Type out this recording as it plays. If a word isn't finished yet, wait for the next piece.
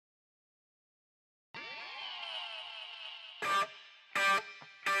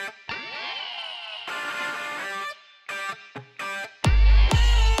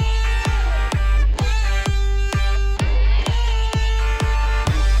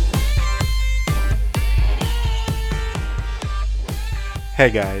Hey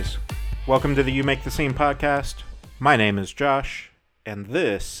guys, welcome to the You Make the Scene podcast. My name is Josh, and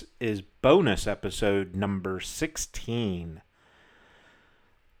this is bonus episode number 16.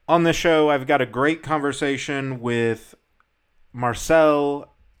 On this show, I've got a great conversation with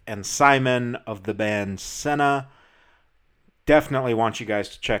Marcel and Simon of the band SENNA. Definitely want you guys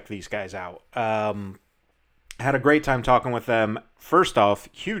to check these guys out. Had a great time talking with them. First off,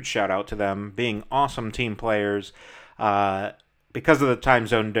 huge shout out to them being awesome team players. Because of the time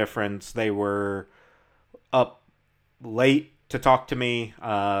zone difference, they were up late to talk to me.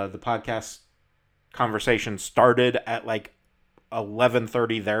 The podcast conversation started at like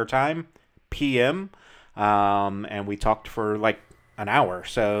 11:30 their time, p.m., and we talked for like an hour.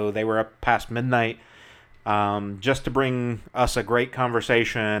 So they were up past midnight just to bring us a great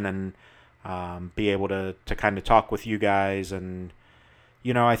conversation and be able to kind of talk with you guys. And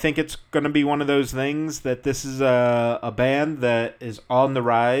you know, I think it's going to be one of those things that this is a band that is on the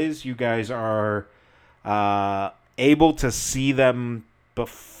rise. You guys are able to see them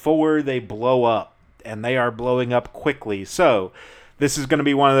before they blow up, and they are blowing up quickly. So this is going to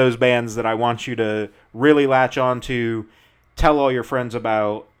be one of those bands that I want you to really latch on to, tell all your friends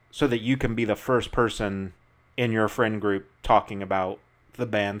about, so that you can be the first person in your friend group talking about the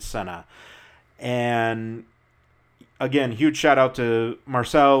band SENNA. And again, huge shout out to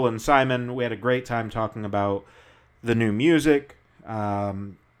Marcel and Simon. We had a great time talking about the new music,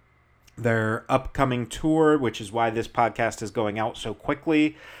 their upcoming tour, which is why this podcast is going out so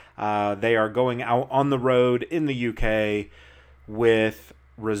quickly. They are going out on the road in the UK with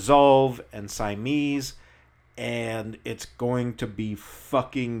Resolve and Siamese, and it's going to be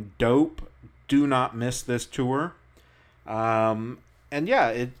fucking dope. Do not miss this tour. And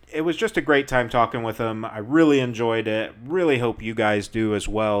yeah, it was just a great time talking with them. I really enjoyed it. Really hope you guys do as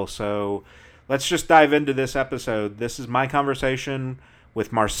well. So let's just dive into this episode. This is my conversation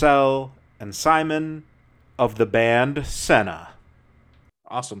with Marcel and Simon of the band SENNA.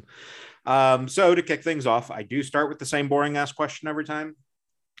 Awesome. So to kick things off, I do start with the same boring ass question every time,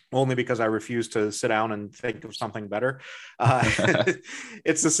 only because I refuse to sit down and think of something better.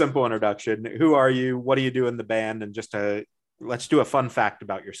 It's a simple introduction. Who are you? What do you do in the band? And let's do a fun fact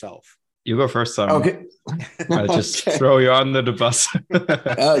about yourself. You go first, Simon. Okay. I'll just throw you under the bus.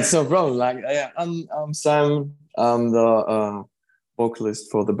 So, bro, I'm Simon. I'm the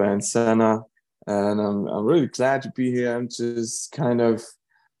vocalist for the band SENNA, and I'm really glad to be here. I'm just kind of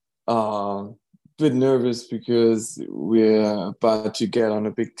a bit nervous because we're about to get on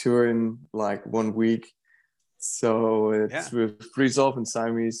a big tour in like 1 week. So it's with Resolve and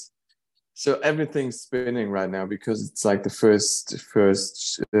Siamese. So everything's spinning right now because it's like the first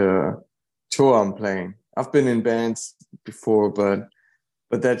tour I'm playing. I've been in bands before, but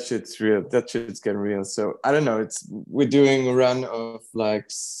that shit's real. That shit's getting real. So I don't know. We're doing a run of like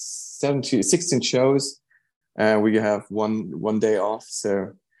 16 shows, and we have one day off.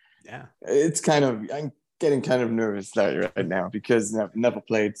 So yeah, I'm getting kind of nervous right now because I've never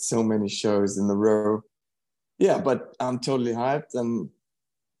played so many shows in a row. Yeah, but I'm totally hyped, and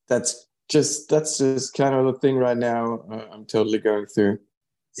that's just kind of the thing right now. I'm totally going through.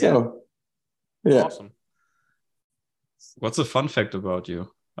 So, yeah. Awesome. What's a fun fact about you?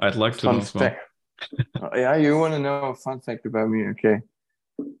 I'd like to know as well. Yeah, you want to know a fun fact about me? Okay.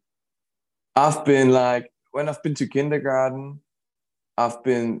 When I've been to kindergarten, I've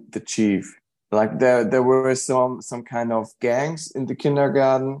been the chief. Like there were some kind of gangs in the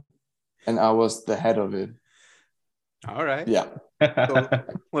kindergarten, and I was the head of it. All right. Yeah.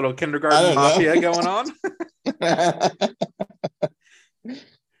 Little kindergarten mafia going on.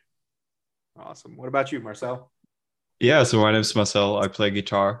 Awesome. What about you, Marcel? Yeah, so my name's Marcel. I play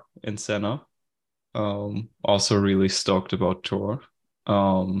guitar in SENNA. Also really stoked about tour.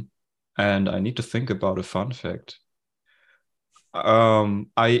 And I need to think about a fun fact.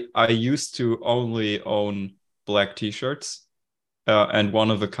 I used to only own black t-shirts, and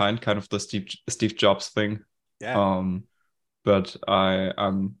one of a kind of the Steve Jobs thing. Yeah. But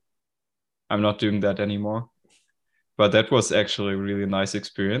I'm not doing that anymore. But that was actually a really nice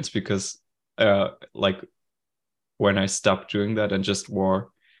experience because like when I stopped doing that and just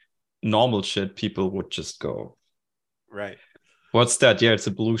wore normal shit, people would just go, right, what's that? Yeah, it's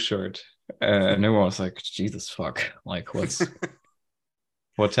a blue shirt. And everyone was like, Jesus fuck, like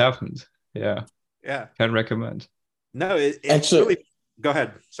what happened? Yeah can recommend. No, it's actually really... Go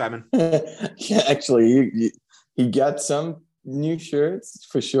ahead, Simon. Yeah, actually he got some new shirts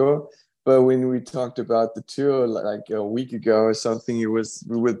for sure, but when we talked about the tour like a week ago or something, we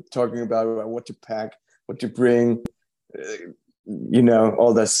were talking about what to pack, what to bring,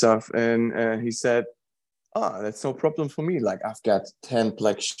 all that stuff, and he said oh, that's no problem for me. Like I've got 10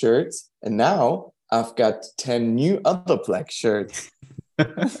 black shirts, and now I've got 10 new other black shirts.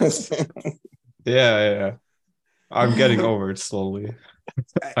 Yeah. I'm getting over it slowly.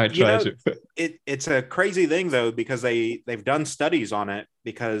 I You try know, to. it's a crazy thing though, because they've done studies on it,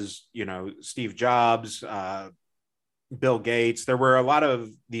 because Steve Jobs, Bill Gates, there were a lot of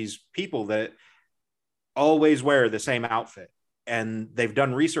these people that always wear the same outfit, and they've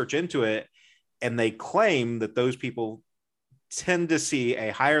done research into it, and they claim that those people tend to see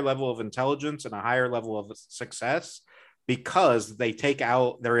a higher level of intelligence and a higher level of success, because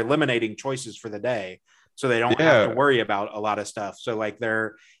they're eliminating choices for the day, so they don't have to Yeah. worry about a lot of stuff. So like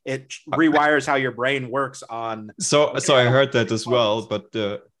it rewires how your brain works on, So okay, I I don't heard wear that any as well, clothes.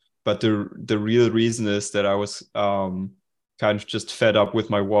 but the real reason is that I was kind of just fed up with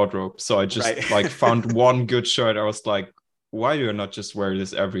my wardrobe. So I Right. just like found one good shirt. I was like, why do I not just wear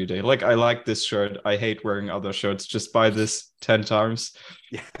this every day? Like I like this shirt. I hate wearing other shirts. Just buy this 10 times.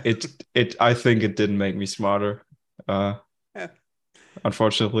 Yeah. It I think it didn't make me smarter. Yeah.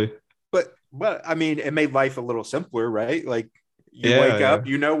 Unfortunately. But I mean, it made life a little simpler, right? Like you wake Yeah. up,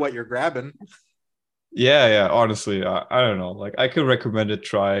 you know what you're grabbing. Yeah. Honestly, I don't know. Like I could recommend it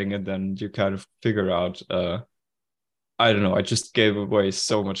trying, and then you kind of figure out. I don't know. I just gave away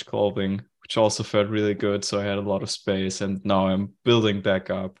so much clothing, which also felt really good. So I had a lot of space, and now I'm building back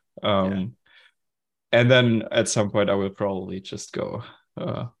up. Yeah. And then at some point, I will probably just go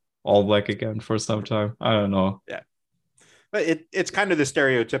all black again for some time. I don't know. Yeah. But it's kind of the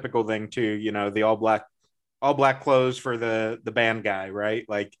stereotypical thing too, the all black clothes for the band guy, right?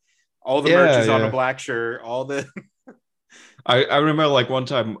 Like all the merch is on a Yeah. black shirt, all the I remember like one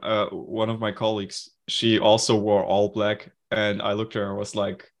time, one of my colleagues, she also wore all black, and I looked at her and was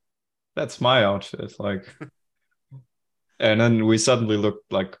like, "That's my outfit." Like, and then we suddenly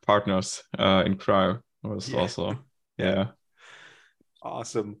looked like partners in crime. It was yeah. also, Yeah. yeah.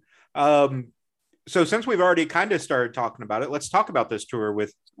 Awesome. Um so since we've already kind of started talking about it, let's talk about this tour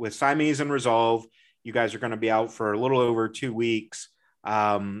with Siamese and Resolve. You guys are going to be out for a little over 2 weeks.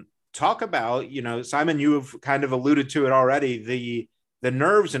 Talk about, Simon, you have kind of alluded to it already, the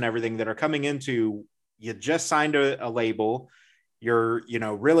nerves and everything that are coming into, you just signed a label, you're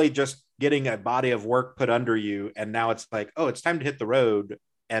really just getting a body of work put under you, and now it's like, oh, it's time to hit the road,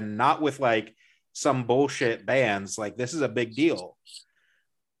 and not with like some bullshit bands. Like this is a big deal.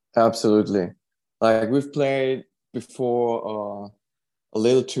 Absolutely. Like we've played before a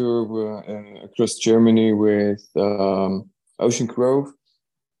little tour across Germany with Ocean Grove.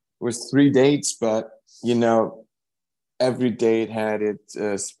 It was 3 dates, but every date had its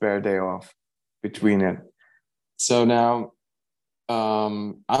spare day off between it. So now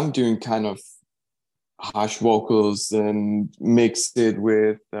I'm doing kind of harsh vocals and mix it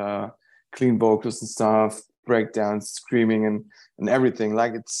with clean vocals and stuff, breakdowns, screaming and everything.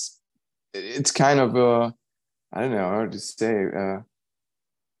 Like it's kind of I don't know how to say.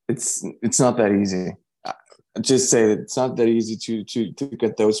 It's not that easy. I just say that it's not that easy to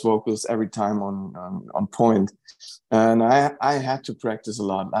get those vocals every time on point. And I had to practice a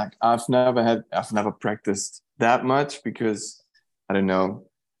lot. Like I've never practiced that much because I don't know.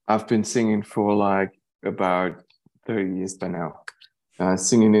 I've been singing for like about 30 years by now,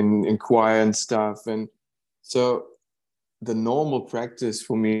 singing in choir and stuff. And so the normal practice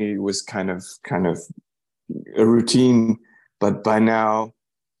for me was kind of a routine. But by now,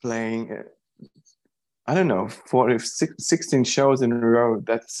 playing, I don't know, 16 shows in a row,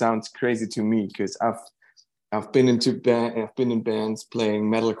 that sounds crazy to me because I've been in bands playing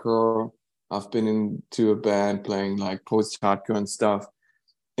metalcore. I've been into a band playing like post-hardcore and stuff.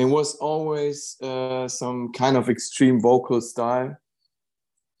 It was always some kind of extreme vocal style,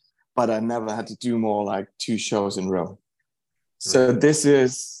 but I never had to do more like 2 shows in a row. So Right. this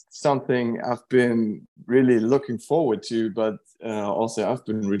is something I've been really looking forward to, but also I've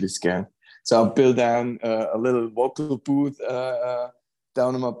been really scared. So I built down a little vocal booth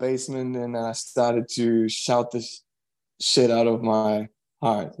down in my basement, and I started to shout this shit out of my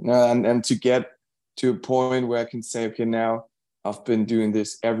heart. And to get to a point where I can say, okay, now I've been doing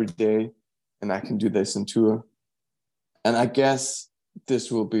this every day, and I can do this on tour. And I guess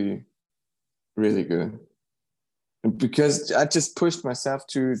this will be really good. Because I just pushed myself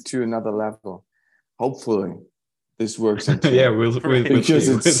to another level. Hopefully, this works on Yeah, tour. we'll Because see. it's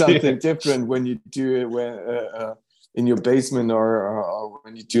We'll see. something different when you do it in your basement or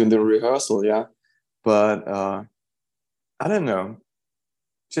when you do in the rehearsal. Yeah, but I don't know.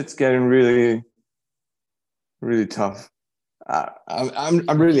 Shit's getting really, really tough. I'm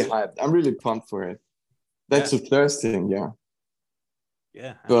really hyped. I'm really pumped for it. That's Yeah. the first thing. Yeah,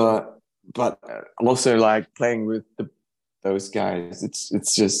 Yeah. Absolutely. but but also like playing with those guys.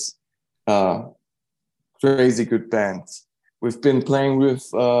 It's just crazy good band. We've been playing with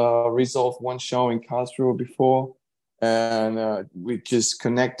Resolve One show in Karlsruhe before, and we just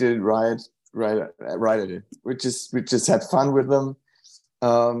connected right at it. We just had fun with them.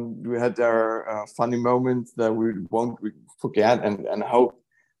 We had our funny moments that we won't forget, and hope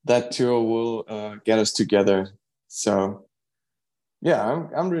that tour will get us together. So yeah,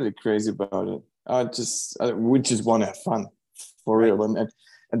 I'm really crazy about it. We just want to have fun for Right. real,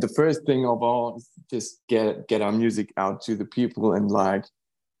 and the first thing of all is just get our music out to the people, and like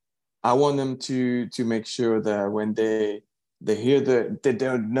I want them to make sure that when they hear they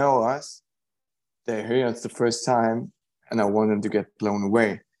don't know us, they hear us the first time, and I want them to get blown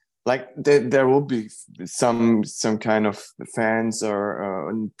away. Like there will be some kind of fans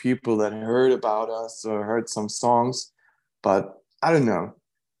or people that heard about us or heard some songs, but I don't know.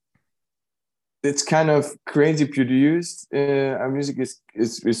 It's kind of crazy produced. Our music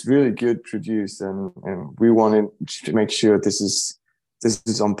is really good produced, and we wanted to make sure this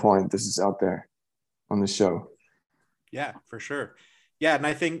is on point. This is out there on the show. Yeah, for sure. Yeah, and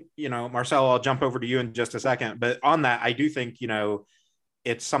I think, Marcel, I'll jump over to you in just a second, but on that, I do think,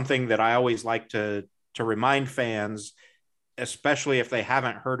 it's something that I always like to remind fans, especially if they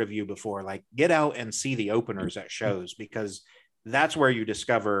haven't heard of you before, like get out and see the openers at shows, because that's where you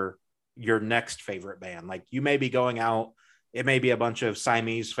discover your next favorite band. Like you may be going out, it may be a bunch of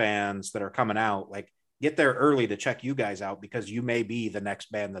Siamese fans that are coming out, like get there early to check you guys out, because you may be the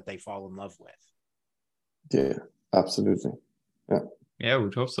next band that they fall in love with. Yeah, absolutely. Yeah,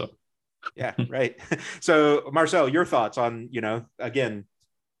 we hope so. Yeah, right. So Marcel, your thoughts on, again,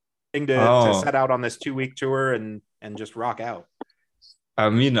 to Oh, set out on this 2-week tour and just rock out. I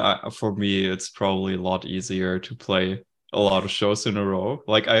mean, for me, it's probably a lot easier to play a lot of shows in a row.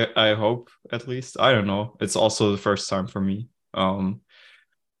 Like I hope, at least. I don't know. It's also the first time for me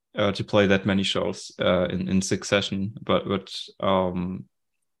to play that many shows in succession. But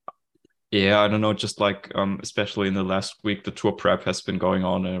yeah, I don't know. Just like especially in the last week, the tour prep has been going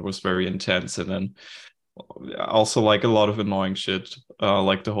on, and it was very intense. And then also like a lot of annoying shit,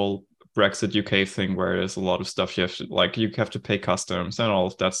 like the whole Brexit UK thing, where there's a lot of stuff you have to pay customs and all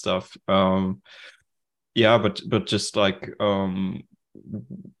of that stuff. Yeah, but just like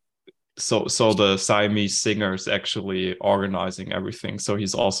so the Siamese singer is actually organizing everything. So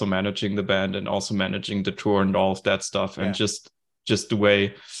he's also managing the band and also managing the tour and all of that stuff. Yeah. And just the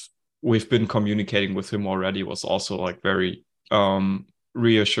way we've been communicating with him already was also like very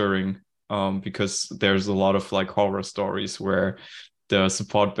reassuring, because there's a lot of like horror stories where the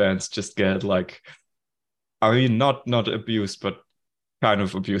support bands just get like, I mean, not abused, but kind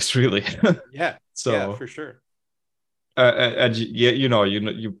of abused, really. Yeah. So yeah, for sure. and yeah,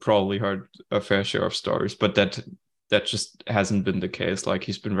 you probably heard a fair share of stories, but that just hasn't been the case. Like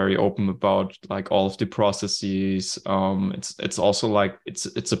he's been very open about like all of the processes. It's also like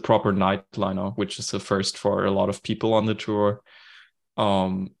it's a proper nightliner, which is a first for a lot of people on the tour.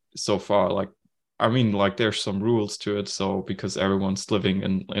 So far, like I mean, like there's some rules to it, so because everyone's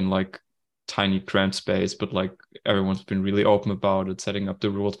living in like tiny cramped space, but like everyone's been really open about it, setting up the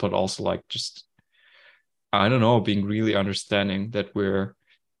rules, but also like just I don't know, being really understanding that we're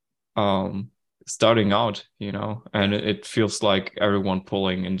starting out, and it feels like everyone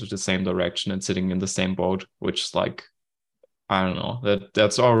pulling into the same direction and sitting in the same boat, which is like, I don't know,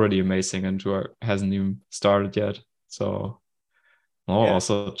 that's already amazing, and tour hasn't even started yet. So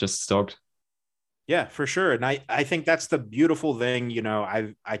also just stoked. Yeah, for sure. And I think that's the beautiful thing.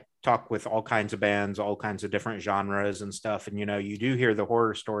 I talk with all kinds of bands, all kinds of different genres and stuff. And, you do hear the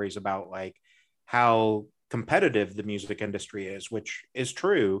horror stories about like how competitive the music industry is, which is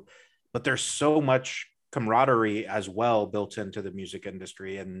true, but there's so much camaraderie as well built into the music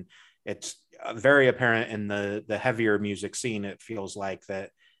industry. And it's very apparent in the heavier music scene. It feels like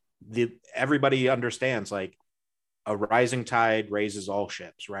that everybody understands like a rising tide raises all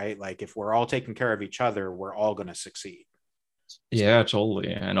ships, right? Like if we're all taking care of each other, we're all going to succeed. Yeah,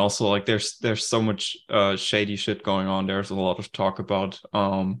 totally. And also like there's so much shady shit going on. There's a lot of talk about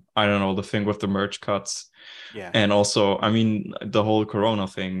I don't know, the thing with the merch cuts. Yeah. And also, I mean, the whole Corona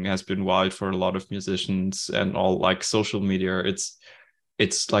thing has been wild for a lot of musicians and all like social media.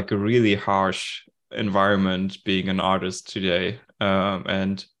 It's like a really harsh environment being an artist today.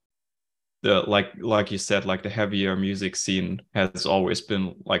 And the like you said, like the heavier music scene has always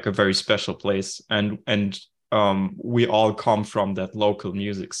been like a very special place, and we all come from that local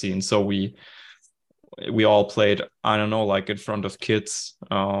music scene, so we all played, I don't know, like in front of kids.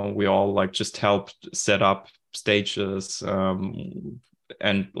 We all like just helped set up stages,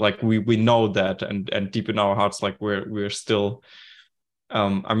 and like we know that, and deep in our hearts, like we're still.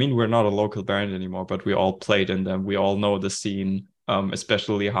 I mean, we're not a local band anymore, but we all played in them. We all know the scene,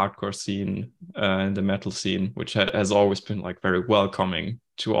 especially hardcore scene, and the metal scene, which has always been like very welcoming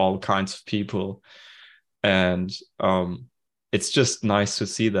to all kinds of people. And it's just nice to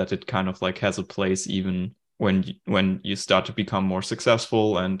see that it kind of like has a place even when you start to become more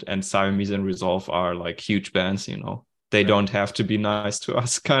successful, and Siamese and Resolve are like huge bands, you know. They don't have to be nice to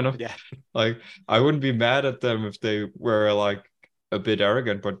us, kind of. Yeah. Like, I wouldn't be mad at them if they were like a bit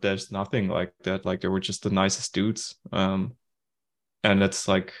arrogant, but there's nothing like that. Like, they were just the nicest dudes. And it's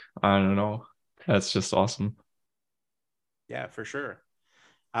like, I don't know, that's just awesome. Yeah, for sure.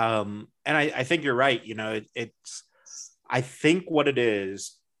 And I think you're right. You know, it's, I think what it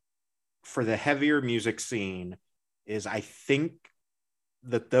is for the heavier music scene is I think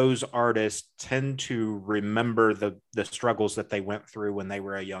that those artists tend to remember the struggles that they went through when they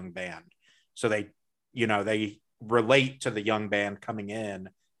were a young band. So they, you know, they relate to the young band coming in,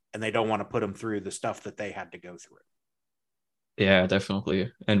 and they don't want to put them through the stuff that they had to go through. Yeah,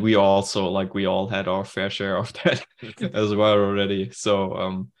 definitely. And we also, like, we all had our fair share of that as well already.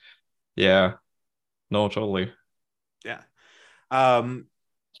 So yeah, no, totally. Yeah.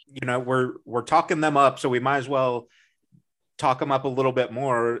 You know, we're talking them up, so we might as well talk them up a little bit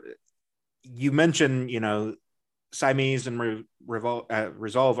more. You mentioned, you know, Siamese and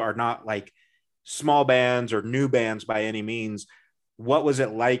Resolve are not like small bands or new bands by any means. What was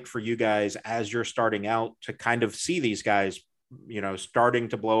it like for you guys as you're starting out to kind of see these guys, you know, starting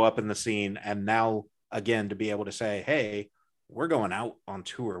to blow up in the scene, and now again to be able to say, hey, we're going out on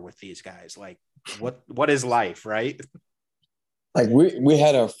tour with these guys? Like, what is life, right? Like we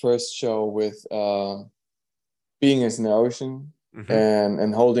had our first show with Being Is in the Ocean, Mm-hmm.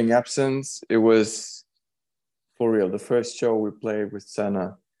 and Holding Absence. It was for real the first show we played with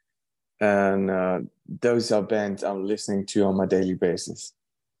SENNA, and those are bands I'm listening to on my daily basis.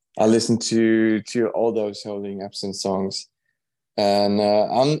 I listen to all those Holding Absence songs, and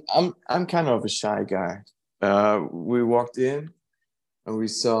I'm kind of a shy guy. We walked in and we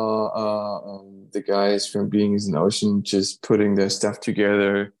saw the guys from Being Is an Ocean just putting their stuff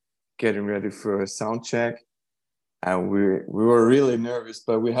together, getting ready for a sound check, and we were really nervous.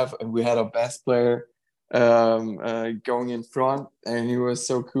 But we had a bass player going in front, and he was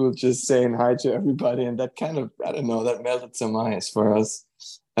so cool, just saying hi to everybody, and that kind of, I don't know, that melted some ice for us.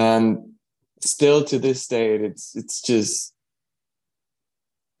 And still to this day, it's just,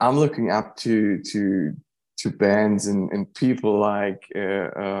 I'm looking up to bands and people like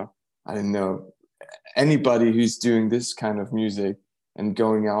I don't know, anybody who's doing this kind of music and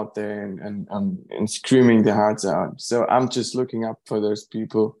going out there and screaming their hearts out. So I'm just looking up for those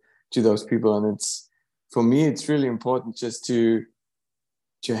people, and it's, for me, it's really important just to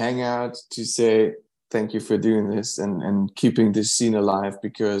hang out, to say thank you for doing this and keeping this scene alive,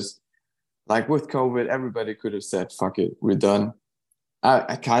 because like with COVID, everybody could have said, fuck it, we're done.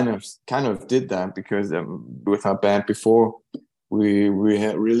 I kind of did that, because with our band before, we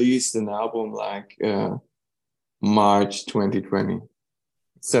had released an album like March 2020,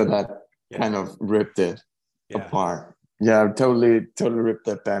 so that kind of ripped it apart. Yeah, totally ripped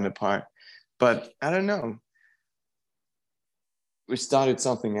that band apart. But I don't know, we started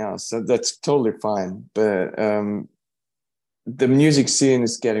something else, so that's totally fine. But the music scene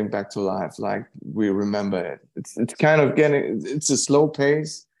is getting back to life, like we remember it. It's kind of getting, it's a slow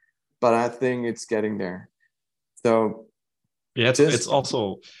pace, but I think it's getting there. So yeah, it's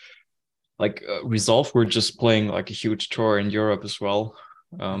also like Resolve were just playing like a huge tour in Europe as well.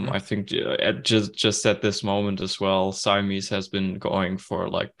 I think at just at this moment as well, Siamese has been going for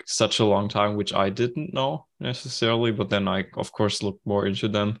like such a long time, which I didn't know necessarily, but then I of course looked more into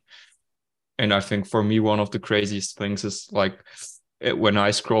them. And I think for me, one of the craziest things is like when I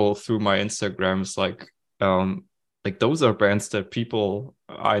scroll through my Instagram, it's like those are bands that people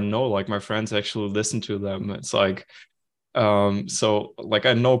I know, like my friends actually listen to them. It's like so like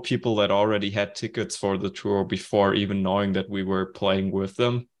I know people that already had tickets for the tour before even knowing that we were playing with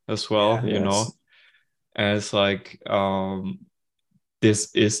them as well, you know. And it's like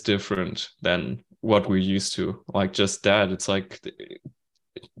this is different than what we're used to. Like just that, it's like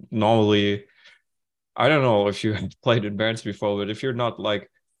normally, I don't know if you had played in bands before, but if you're not like,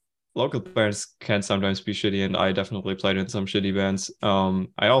 local bands can sometimes be shitty, and I definitely played in some shitty bands.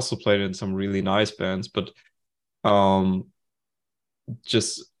 I also played in some really nice bands, but um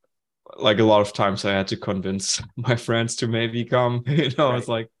just like a lot of times I had to convince my friends to maybe come. You know, it's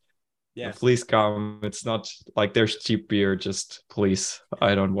like, please come. It's not like there's cheap beer. Just please,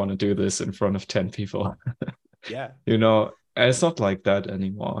 I don't want to do this in front of 10 people. Yeah. You know, and it's not like that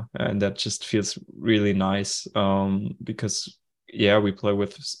anymore, and that just feels really nice. Because yeah, we play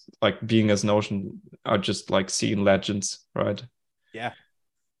with like being as Notion are just like seeing legends, right? Yeah.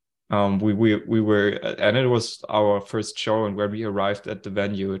 We were, and it was our first show, and when we arrived at the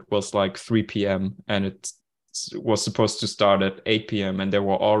venue, it was like 3 p.m. and it was supposed to start at 8 p.m. and there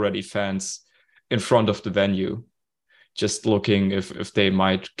were already fans in front of the venue, just looking if they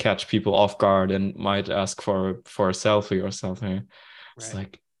might catch people off guard and might ask for a selfie or something. It's Right.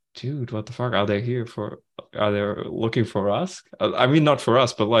 like, dude, what the fuck? Are they looking for us? I mean, not for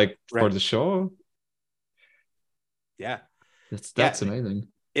us, but like for Right. the show. Yeah. Yeah. That's amazing.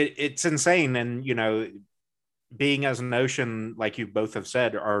 It's insane. And, being as an Ocean, like you both have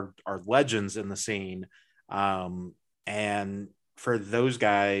said, are legends in the scene. And for those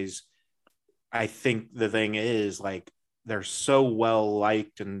guys, I think the thing is like they're so well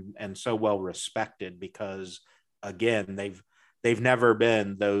liked and so well respected because again, they've never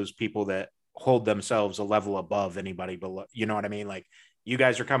been those people that hold themselves a level above anybody below. You know what I mean? Like you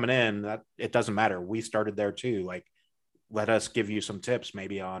guys are coming in, that it doesn't matter. We started there too. Like let us give you some tips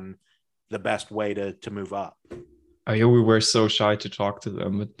maybe on the best way to move up. Yeah, we were so shy to talk to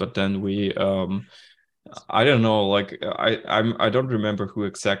them, but then we I don't know, like I don't remember who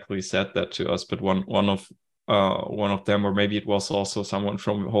exactly said that to us, but one of them, or maybe it was also someone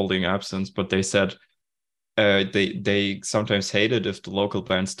from Holding Absence, but they said they sometimes hate it if the local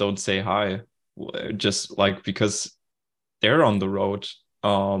bands don't say hi, just like because they're on the road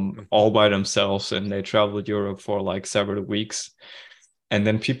all by themselves and they traveled Europe for like several weeks, and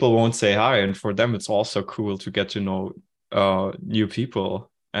then people won't say hi, and for them it's also cool to get to know new people.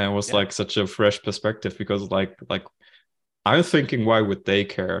 And it was Yeah. like such a fresh perspective because like I'm thinking, why would they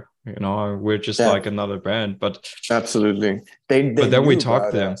care? You know, we're just Yeah, like another band. absolutely. They But then we knew talked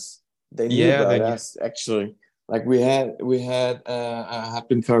about to them. us. They knew Yeah, about then you, us actually. Like we had I had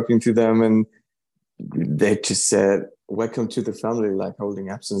been talking to them, and they just said, "Welcome to the family." Like Holding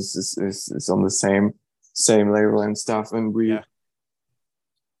Absence is on the same label and stuff, and Yeah.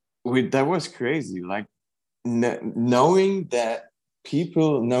 we that was crazy. Like knowing that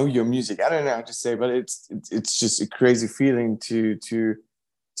people know your music. I don't know how to say, but it's just a crazy feeling to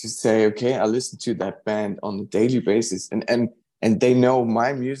say, okay, I listen to that band on a daily basis, and they know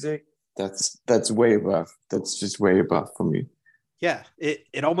my music. That's way above. That's just way above for me. Yeah,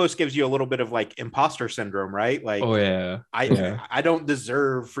 it almost gives you a little bit of like imposter syndrome, right? Like oh yeah, I yeah. I don't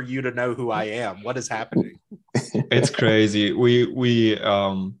deserve for you to know who I am. What is happening? It's crazy. We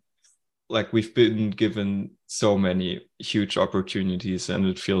like we've been given so many huge opportunities and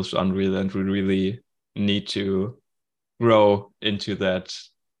it feels unreal, and we really need to grow into that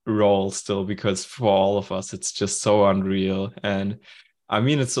role still, because for all of us it's just so unreal. And I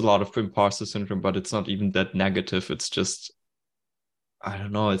mean, it's a lot of imposter syndrome, but it's not even that negative. It's just, I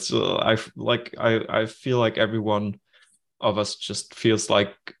don't know, it's I feel like everyone of us just feels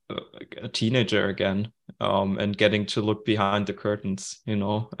like a teenager again, and getting to look behind the curtains, you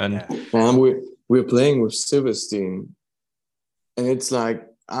know. And Yeah. And we're playing with Silverstein, and it's like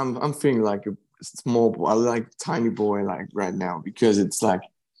I'm feeling like a small boy, like tiny boy, like right now, because it's like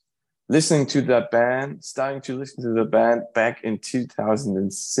listening to that band, starting to listen to the band back in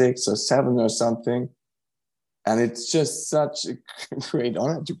 2006 or 7 or something. And it's just such a great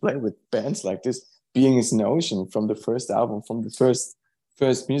honor to play with bands like this, being is an ocean from the first album, from the first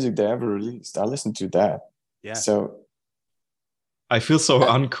music they ever released. I listened to that. Yeah. So I feel so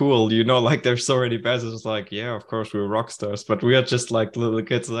uh, uncool, you know, like there's so many bands. It's like, yeah, of course we're rock stars, but we are just like little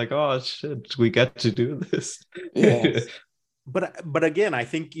kids, like, oh shit, we get to do this. yes. But again, I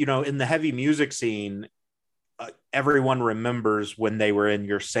think, in the heavy music scene, everyone remembers when they were in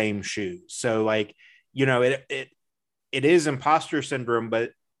your same shoes. So like, it is imposter syndrome,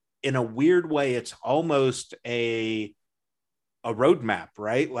 but in a weird way, it's almost a roadmap,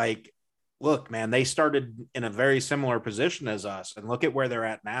 right? Like, look, man, they started in a very similar position as us, and look at where they're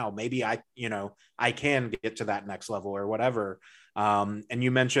at now. Maybe I can get to that next level or whatever. And you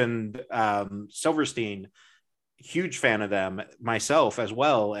mentioned Silverstein, huge fan of them myself as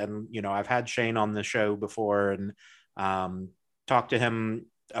well. And I've had Shane on the show before and talked to him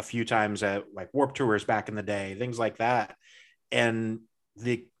a few times at like Warp Tours back in the day, things like that. And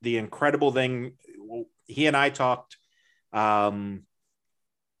the incredible thing, he and I talked um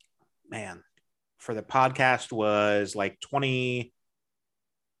man, for the podcast was like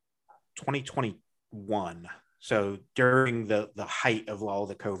 2021. So during the height of all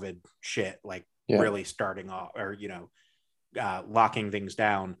the COVID shit, like Yeah. really starting off or, locking things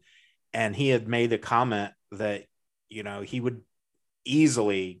down. And he had made the comment that, he would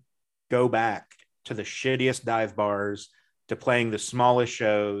easily go back to the shittiest dive bars to playing the smallest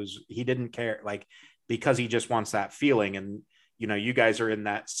shows. He didn't care, like, because he just wants that feeling. And you guys are in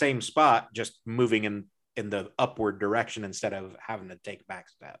that same spot, just moving in the upward direction instead of having to take a back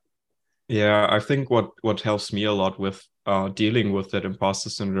step. Yeah, I think what helps me a lot with dealing with that imposter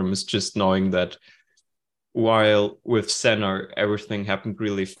syndrome is just knowing that while with SENNA everything happened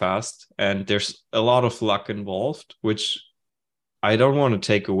really fast and there's a lot of luck involved, which I don't want to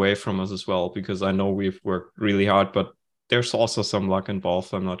take away from us as well, because I know we've worked really hard, but there's also some luck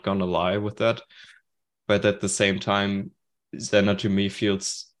involved. I'm not gonna lie with that. But at the same time, SENNA to me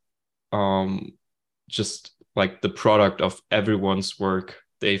feels just like the product of everyone's work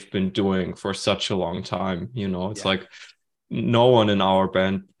they've been doing for such a long time. It's like no one in our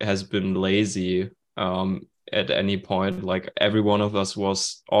band has been lazy at any point. Like every one of us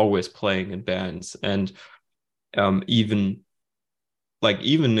was always playing in bands, and even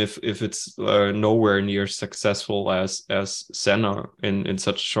if it's nowhere near successful as SENNA in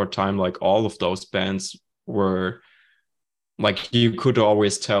such a short time, like all of those bands were like, you could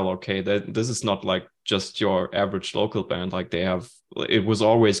always tell, okay, that this is not like just your average local band. Like it was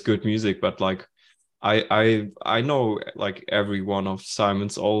always good music, but like I know like every one of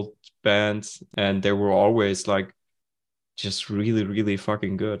Simon's old bands, and they were always like just really, really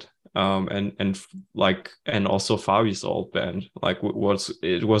fucking good. And also Fabi's old band, like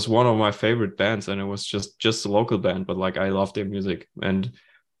it was one of my favorite bands, and it was just a local band, but like I love their music, and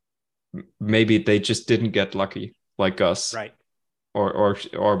maybe they just didn't get lucky like us, right?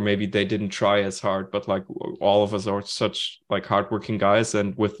 Or maybe they didn't try as hard, but like all of us are such like hardworking guys,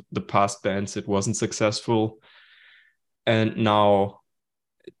 and with the past bands it wasn't successful, and now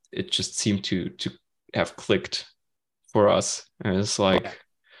it just seemed to have clicked for us, and it's like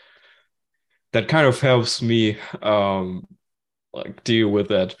that kind of helps me like deal with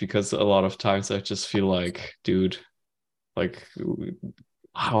that, because a lot of times I just feel like, dude, like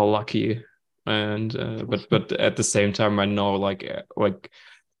how lucky. And but at the same time I know like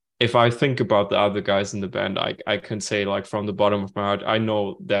if I think about the other guys in the band, I can say like from the bottom of my heart, I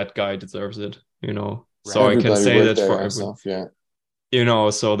know that guy deserves it, so I can say that for everyone,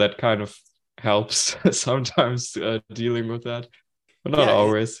 so that kind of helps sometimes dealing with that, but not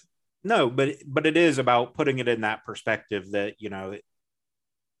always. No, but it is about putting it in that perspective that,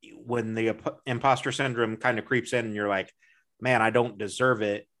 when the imposter syndrome kind of creeps in and you're like, man, I don't deserve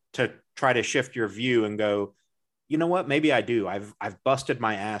it, to try to shift your view and go, you know what, maybe I do. I've busted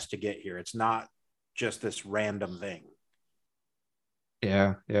my ass to get here. It's not just this random thing.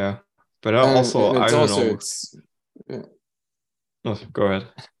 Yeah. But also, I don't know. Oh, go ahead.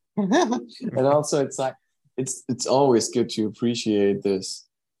 And also it's like it's always good to appreciate this,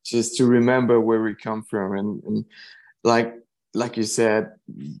 just to remember where we come from, and like you said,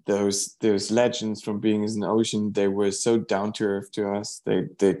 those legends from Being is an Ocean, they were so down to earth to us.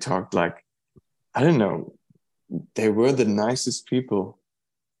 They talked like, I don't know, they were the nicest people,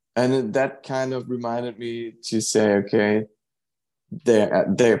 and that kind of reminded me to say, okay,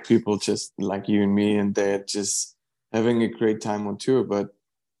 they're people just like you and me, and they're just having a great time on tour. But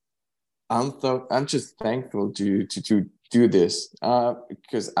I'm just thankful to do this,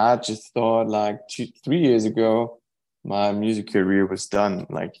 because I just thought like 3 years ago my music career was done.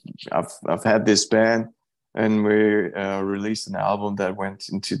 Like I've had this band, and we released an album that went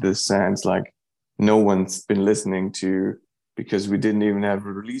into the sands, like no one's been listening to, because we didn't even have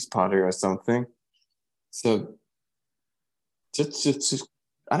a release party or something. So just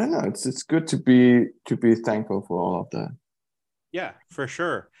I don't know, it's good to be thankful for all of that. Yeah, for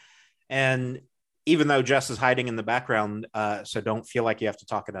sure. And even though Jess is hiding in the background, so don't feel like you have to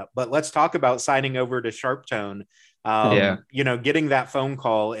talk it up, but let's talk about signing over to Sharptone. Getting that phone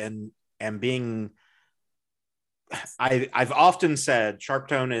call and being, I've often said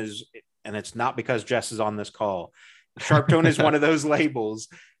Sharptone is, and it's not because Jess is on this call, Sharptone is one of those labels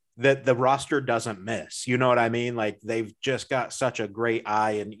that the roster doesn't miss. You know what I mean? Like, they've just got such a great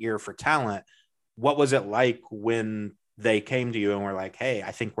eye and ear for talent. What was it like when they came to you and were like, hey,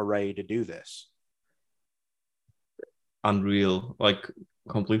 I think we're ready to do this? Unreal, like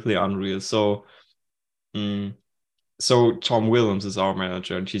completely unreal. So Tom Williams is our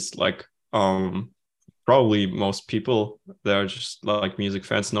manager, and he's like probably most people that are just like music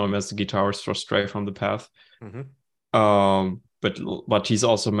fans know him as the guitarist for Stray from the Path. But he's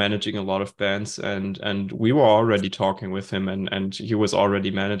also managing a lot of bands, and we were already talking with him, and he was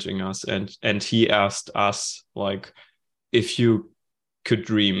already managing us, and he asked us, like, if you could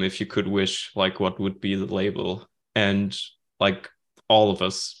dream, if you could wish, like, what would be the label? And like all of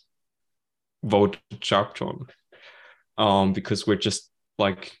us voted Sharptone, because we're just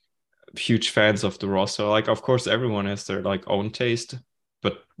like huge fans of the roster. Like, of course, everyone has their like own taste,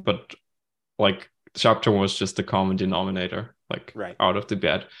 but like Sharpton was just the common denominator, like Right. out of the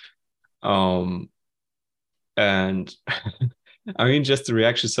bed. And I mean, just the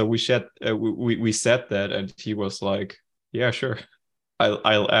reaction. So we said that, and he was like, "Yeah, sure,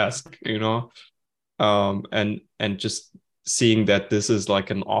 I'll ask," you know. And just seeing that this is like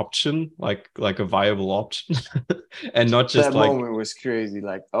an option, like a viable option, and not just That like, moment was crazy.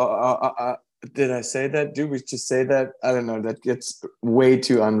 Like, did I say that? Did we just say that? I don't know. That gets way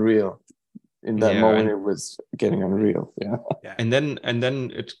too unreal. In that yeah, moment, it was getting unreal. Yeah. Yeah. and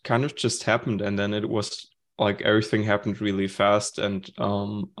then it kind of just happened, and then it was like everything happened really fast, and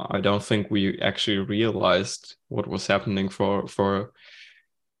I don't think we actually realized what was happening for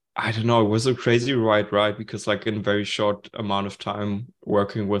I don't know. It was a crazy ride because like in a very short amount of time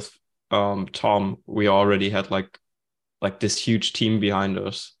working with Tom, we already had like this huge team behind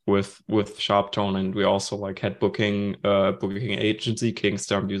us with Sharptone, and we also like had booking agency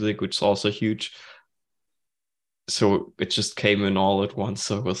Kingstar Music, which is also huge. So it just came in all at once.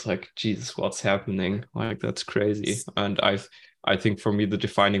 So it was like, Jesus, what's happening? Like that's crazy. And I think for me the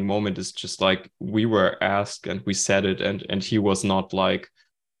defining moment is just like we were asked and we said it, and he was not like,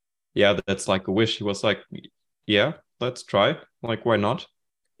 yeah, that's like a wish. He was like, yeah, let's try. Like, why not?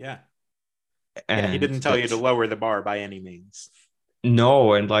 Yeah. Yeah. He And didn't tell you to that's lower the bar by any means.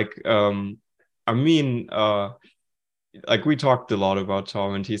 no, and like I mean like we talked a lot about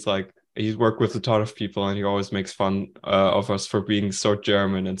Tom, and he's like he's worked with a ton of people, and he always makes fun of us for being so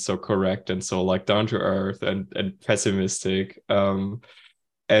German and so correct and so like down to earth and pessimistic.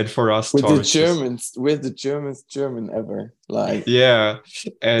 And for us, With the Tom is just Germans, with the Germans, German ever. Like, yeah,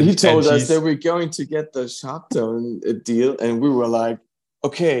 he and told us that he's we're going to get the Sharpton deal, and we were like,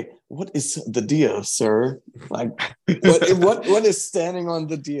 okay, what is the deal, sir? Like, what is standing on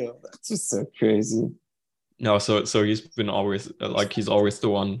the deal? That's just so crazy. no, so he's been always like he's always the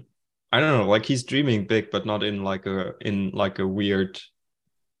one. I don't know, like he's dreaming big, but not in like a weird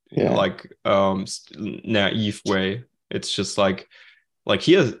Yeah. like naive way. It's just like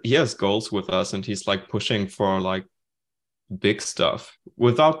he has goals with us, and he's like pushing for like big stuff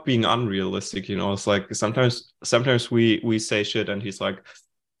without being unrealistic. You know, it's like sometimes we say shit, and he's like,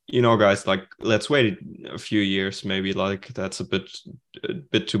 you know, guys, like let's wait a few years, maybe like that's a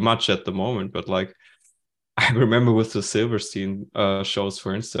bit too much at the moment, but like. I remember with the Silverstein shows,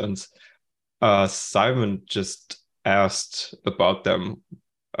 for instance, Simon just asked about them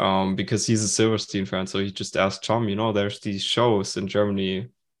because he's a Silverstein fan. So he just asked Tom, you know, there's these shows in Germany.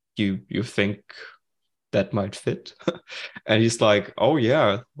 You think that might fit? And he's like, oh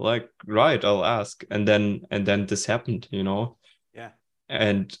yeah, like right, I'll ask. And then this happened, you know. Yeah.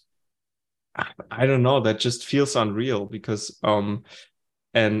 And I don't know, that just feels unreal because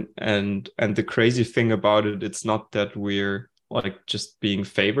and the crazy thing about it, it's not that we're like just being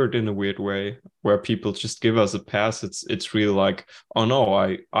favored in a weird way where people just give us a pass. It's really like, oh no,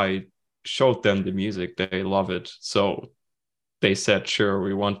 I showed them the music, they love it, so they said sure,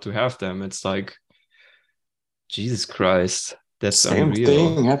 we want to have them. It's like, Jesus Christ, that's Same unreal.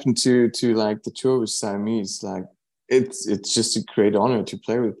 thing happened to like the tour with Siamese. Like, it's just a great honor to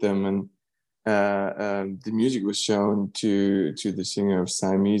play with them, and the music was shown to the singer of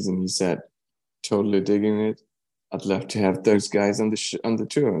Siamese, and he said, totally digging it. I'd love to have those guys on on the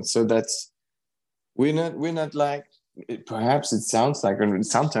tour. So that's we're not like perhaps it sounds like, and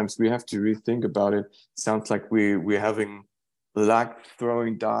sometimes we have to rethink about it. Sounds like we're having luck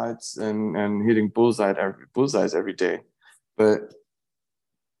throwing darts and hitting bullseyes every day, but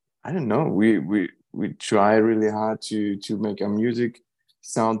I don't know. We try really hard to make our music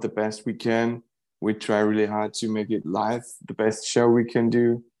sound the best we can. We try really hard to make it live the best show we can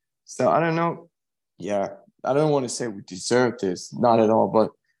do. So I don't know. Yeah, I don't want to say we deserve this, not at all. But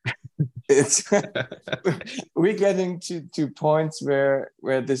it's we're getting to points where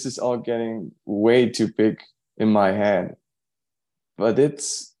this is all getting way too big in my head. But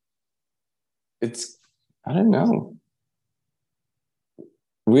it's I don't know.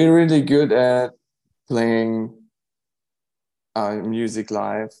 We're really good at playing music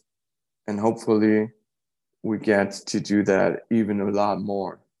live, and hopefully we get to do that even a lot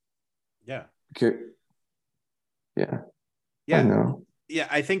more. Yeah. Okay. Yeah, I Yeah. don't know. Yeah.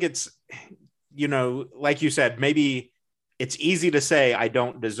 I think it's, like you said, maybe it's easy to say I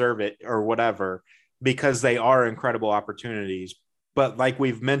don't deserve it or whatever because they are incredible opportunities. But like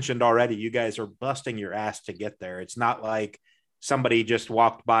we've mentioned already, you guys are busting your ass to get there. It's not like somebody just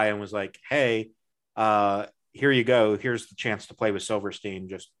walked by and was like, hey, here you go. Here's the chance to play with Silverstein.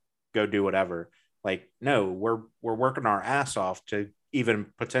 Just go do whatever. Like, no, we're working our ass off to even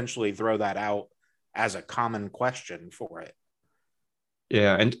potentially throw that out as a common question for it.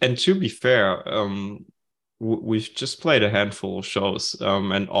 Yeah, and to be fair, we've just played a handful of shows,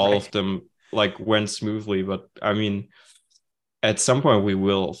 and all of them like went smoothly. But I mean, at some point we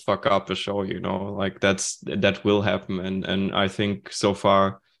will fuck up a show, like that will happen. And I think so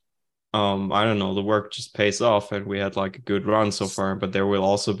far, I don't know, the work just pays off, and we had like a good run so far. But there will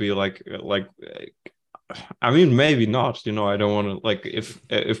also be like I mean, maybe not. I don't want to like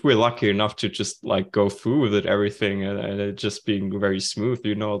if we're lucky enough to just like go through with it everything and it just being very smooth,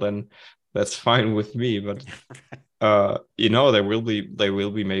 then that's fine with me. But there will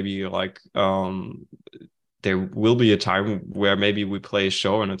be maybe like there will be a time where maybe we play a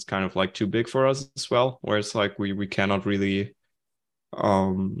show and it's kind of like too big for us as well, where it's like we cannot really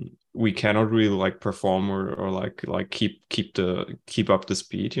like perform or like keep up the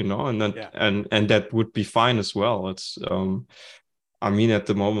speed, and then and that would be fine as well. It's I mean, at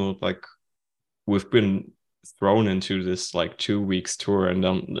the moment, like we've been thrown into this like 2 weeks tour, and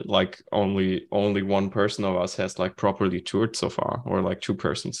then like only one person of us has like properly toured so far, or like two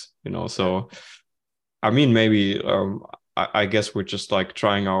persons, so I mean, maybe I guess we're just like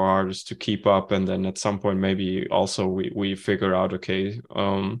trying our hardest to keep up, and then at some point maybe also we figure out, okay,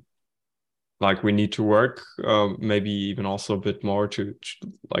 like we need to work, maybe even also a bit more to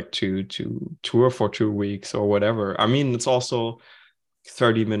tour for 2 weeks or whatever. I mean, it's also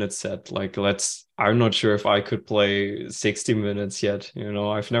 30 minutes set. Like I'm not sure if I could play 60 minutes yet.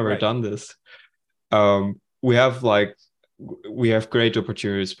 I've never done this. We have great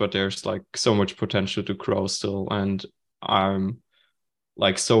opportunities, but there's like so much potential to grow still. And I'm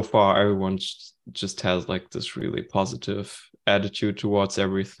like, so far everyone just has like this really positive attitude towards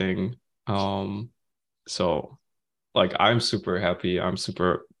everything. So like I'm super happy. I'm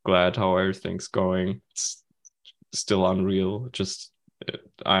super glad how everything's going. It's still unreal. Just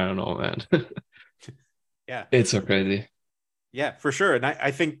I don't know, man. Yeah. It's so crazy. Yeah, for sure. And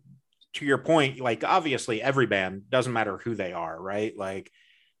I think to your point, like obviously every band, doesn't matter who they are, right? Like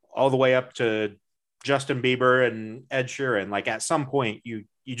all the way up to Justin Bieber and Ed Sheeran, like at some point you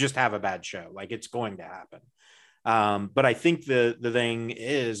just have a bad show. Like it's going to happen. But I think the thing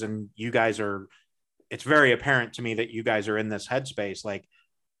is, and you guys are, it's very apparent to me that you guys are in this headspace. Like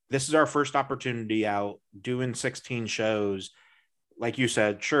this is our first opportunity out doing 16 shows. Like you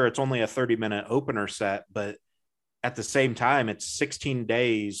said, sure, it's only a 30-minute opener set, but at the same time, it's 16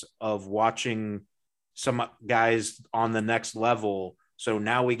 days of watching some guys on the next level. So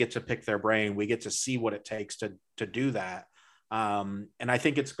now we get to pick their brain. We get to see what it takes to do that. And I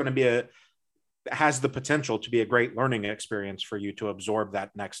think it's going to be has the potential to be a great learning experience for you to absorb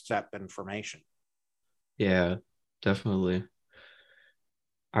that next step information. Yeah, definitely.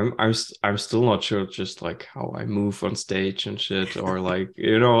 I'm still not sure just like how I move on stage and shit, or like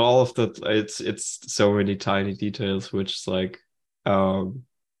all of that. It's so many tiny details which is like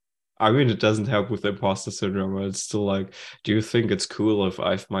I mean, it doesn't help with imposter syndrome, but it's still like, do you think it's cool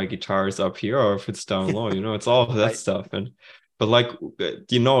if my guitar is up here or if it's down low? It's all of that stuff. But like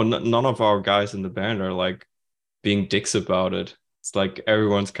none of our guys in the band are like being dicks about it. It's like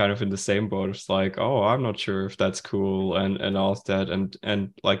everyone's kind of in the same boat. It's like, oh, I'm not sure if that's cool and all of that.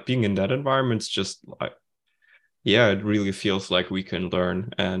 And like being in that environment's just like, yeah, it really feels like we can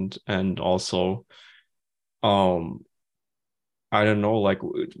learn and also I don't know, like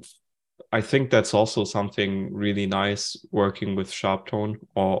I think that's also something really nice working with Sharptone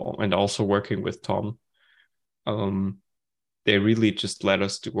and also working with Tom. They really just let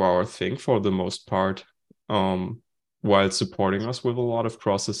us do our thing for the most part, while supporting us with a lot of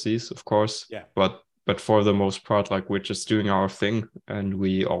processes, of course. Yeah. But for the most part, like we're just doing our thing, and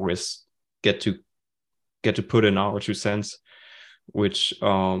we always get to put in our 2 cents, which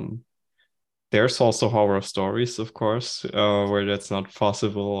there's also horror stories, of course, where that's not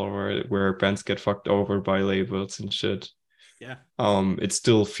possible, or where bands get fucked over by labels and shit. Yeah. It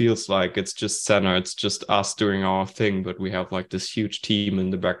still feels like it's just SENNA, it's just us doing our thing, but we have like this huge team in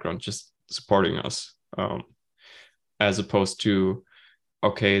the background just supporting us. As opposed to,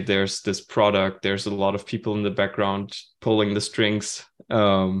 okay, there's this product, there's a lot of people in the background pulling the strings,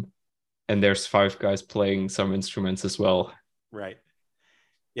 and there's 5 guys playing some instruments as well. Right.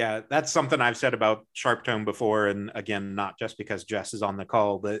 Yeah, that's something I've said about Sharptone before. And again, not just because Jess is on the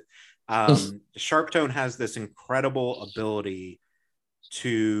call, but Sharptone has this incredible ability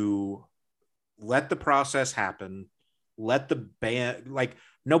to let the process happen, let the band, like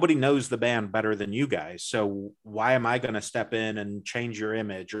nobody knows the band better than you guys. So why am I going to step in and change your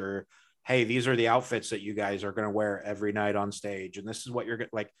image? Or, hey, these are the outfits that you guys are going to wear every night on stage. And this is what you're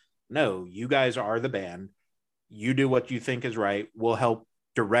like, no, you guys are the band. you do what you think is right. We'll help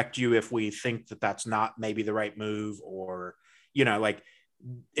direct you if we think that that's not maybe the right move, or, you know, like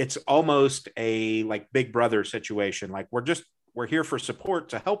it's almost a like big brother situation. Like we're here for support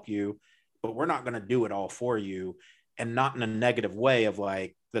to help you, but we're not going to do it all for you, and not in a negative way of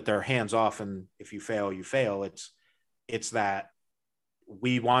like that they're hands off. And if you fail, you fail. It's that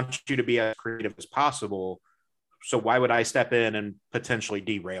we want you to be as creative as possible. So why would I step in and potentially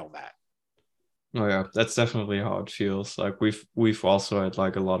derail that? Oh yeah, that's definitely how it feels. Like we've also had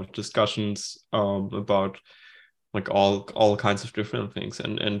like a lot of discussions about like all kinds of different things,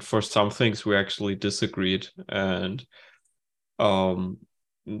 and for some things we actually disagreed, and um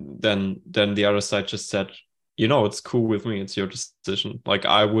then the other side just said, you know, it's cool with me, it's your decision. Like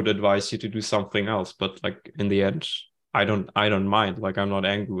I would advise you to do something else, but like in the end, I don't mind. Like I'm not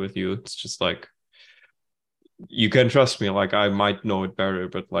angry with you. It's just like you can trust me. Like I might know it better,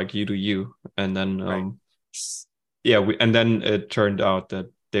 but like you do you. And then Right. yeah, and then it turned out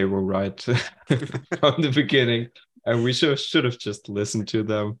that they were right from the beginning. And we should have just listened to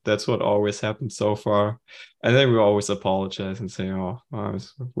them. That's what always happened so far. And then we always apologize and say, "Oh,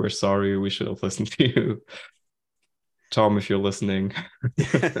 we're sorry. We should have listened to you, Tom, if you're listening."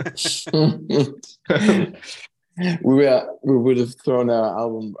 We would have thrown our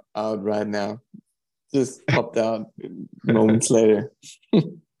album out right now. Just popped out moments later.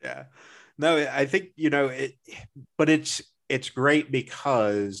 Yeah. No, I think, you know, but it's great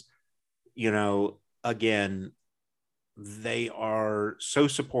because, you know, again, they are so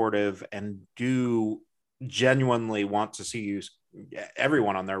supportive and do genuinely want to see you,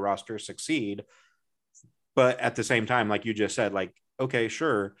 everyone on their roster, succeed. But at the same time, like you just said, like, okay,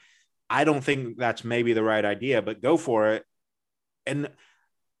 sure, I don't think that's maybe the right idea, but go for it. And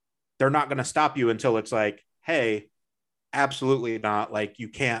they're not going to stop you until it's like, hey, absolutely not. Like you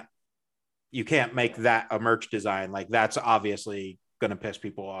can't make that a merch design. Like that's obviously going to piss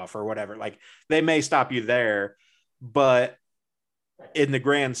people off or whatever. Like they may stop you there, but in the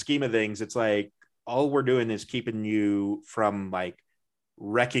grand scheme of things, it's like all we're doing is keeping you from like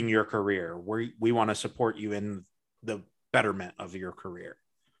wrecking your career. We want to support you in the betterment of your career.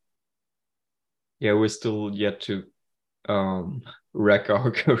 Yeah, we're still yet to wreck our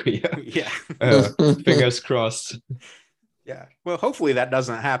career. Yeah. Fingers crossed. Yeah. Well, hopefully that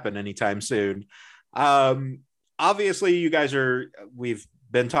doesn't happen anytime soon. Um, Obviously, we've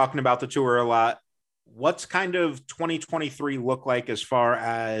been talking about the tour a lot. What's kind of 2023 look like as far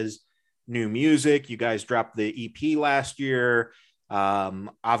as new music? You guys dropped the EP last year.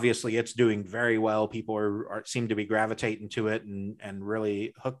 Obviously, it's doing very well. People seem to be gravitating to it and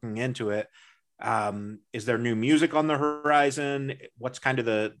really hooking into it. Is there new music on the horizon? What's kind of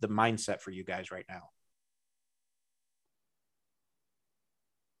the mindset for you guys right now?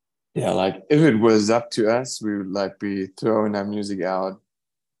 Yeah, like if it was up to us, we would like be throwing our music out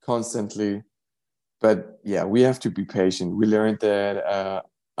constantly. But yeah, we have to be patient. We learned that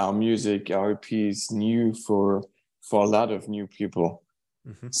our music, our EP is new for a lot of new people.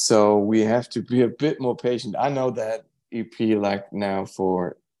 Mm-hmm. So we have to be a bit more patient. I know that EP like now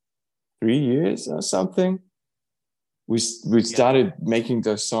for 3 years or something. We started making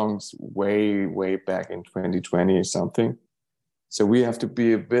those songs way back in 2020 or something. So we have to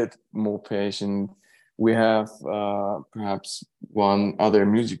be a bit more patient. We have perhaps one other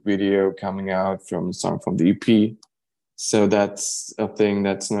music video coming out from a song from the EP. So that's a thing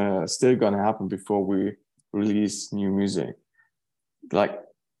that's still going to happen before we release new music. Like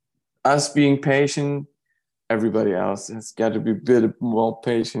us being patient, everybody else has got to be a bit more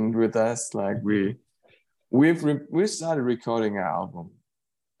patient with us. Like we started recording our album,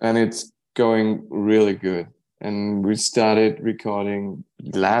 and it's going really good. And we started recording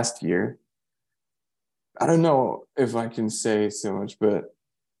last year. I don't know if I can say so much, but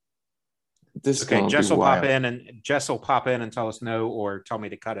this okay. Jess will pop in and tell us no, or tell me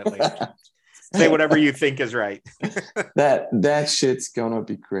to cut it later. Say whatever you think is right. that shit's gonna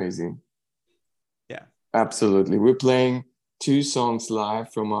be crazy. Yeah, absolutely. We're playing 2 songs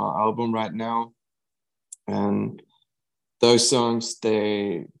live from our album right now, and those songs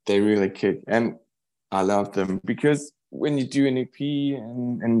they really kick, and I love them because when you do an EP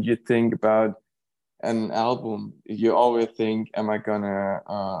and you think about an album, you always think, am I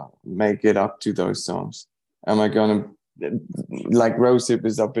gonna make it up to those songs? Am I gonna, like Rosehip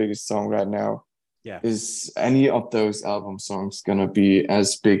is our biggest song right now. Yeah. Is any of those album songs gonna be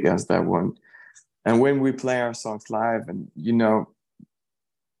as big as that one? And when we play our songs live, and you know,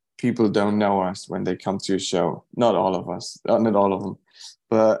 people don't know us when they come to a show. Not all of us, not all of them,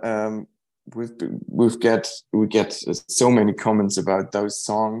 but we get so many comments about those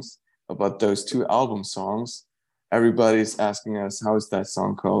songs, about those 2 album songs, everybody's asking us, how is that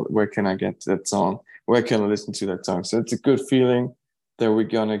song called? Where can I get that song? Where can I listen to that song? So it's a good feeling that we're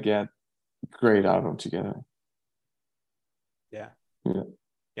gonna get a great album together. Yeah. Yeah.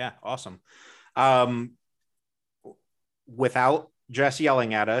 Yeah. Awesome. Without just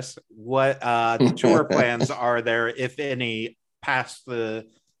yelling at us, what tour plans are there, if any, past the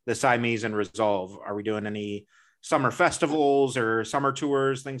Siamese and Resolve? Are we doing any summer festivals or summer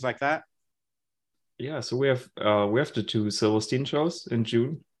tours, things like that? Yeah, so we have the two Silverstein shows in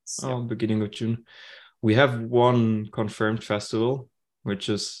June, beginning of June. We have one confirmed festival, which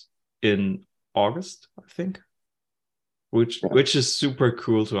is in August, I think, which is super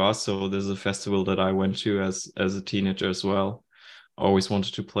cool to us. So there's a festival that I went to as a teenager as well. Always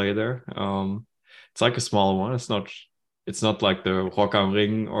wanted to play there. It's like a small one. It's not like the Rock am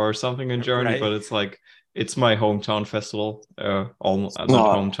Ring or something in Germany, Right. but it's my hometown festival. Almost not No,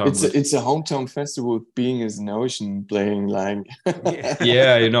 hometown. it's a hometown festival with Being is an Ocean playing like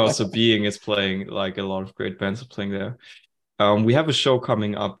Yeah, you know, so Being is playing, like a lot of great bands are playing there. We have a show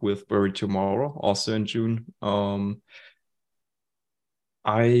coming up with Bury Tomorrow also in June.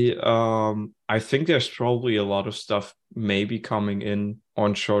 I think there's probably a lot of stuff maybe coming in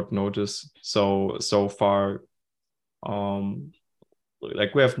on short notice. So far,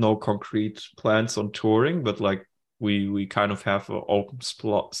 like we have no concrete plans on touring, but like we kind of have an open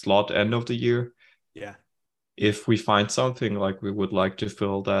slot end of the year. Yeah. If we find something, like, we would like to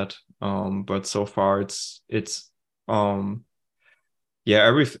fill that. But so far it's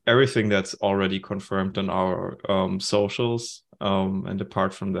yeah, everything that's already confirmed on our socials. And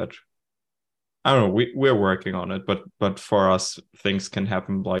apart from that, I don't know, we're working on it, but for us things can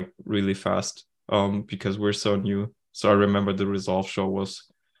happen like really fast, because we're so new. So I remember the Resolve show was,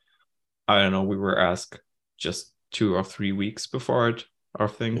 I don't know, we were asked just 2 or 3 weeks before it, I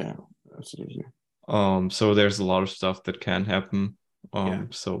think. Yeah, absolutely. So there's a lot of stuff that can happen.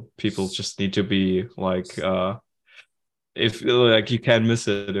 So people just need to be like, if like you can't miss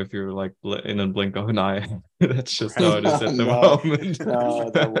it if you're like in a blink of an eye. That's just how it is at the moment. No,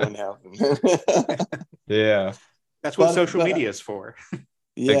 that won't happen. Yeah, that's what social media is for.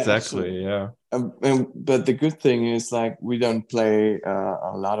 Yeah, exactly. absolutely. Yeah, But the good thing is, like, we don't play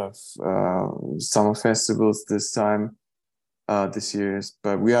a lot of summer festivals this time, this year,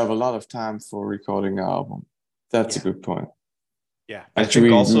 but we have a lot of time for recording our album. That's a good point. Yeah, I Actually,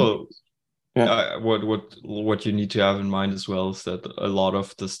 think also yeah. What you need to have in mind as well is that a lot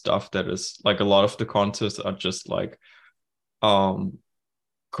of the stuff that is like, a lot of the concerts are just like Corona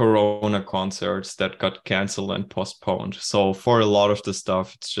concerts that got canceled and postponed. So for a lot of the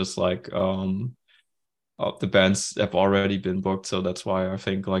stuff, it's just like the bands have already been booked. So that's why I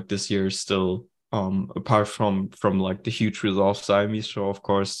think like this year is still, apart from like the huge Resolve Siamese show, of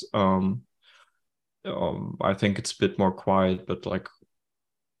course, I think it's a bit more quiet, but like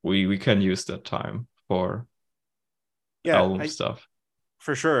we can use that time for album stuff.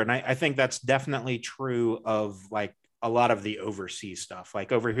 For sure. And I think that's definitely true of like a lot of the overseas stuff.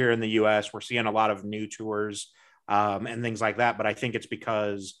 Like over here in the US, we're seeing a lot of new tours and things like that. But I think it's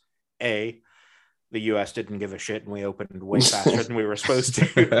because the US didn't give a shit and we opened way faster than we were supposed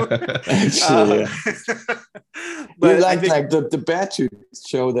to. Actually, but like the Batu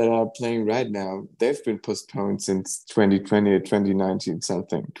show that are playing right now, they've been postponed since 2020 or 2019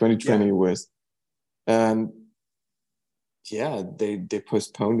 something. 2020 was, and yeah, they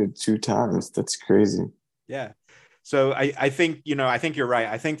postponed it 2 times. That's crazy. Yeah. So I think, I think you're right.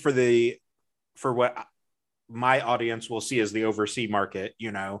 I think for what my audience will see as the overseas market,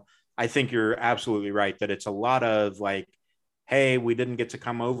 I think you're absolutely right that it's a lot of like, hey, we didn't get to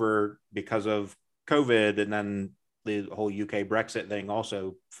come over because of COVID, and then the whole UK Brexit thing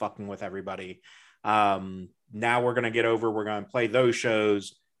also fucking with everybody. Now we're going to get over, we're going to play those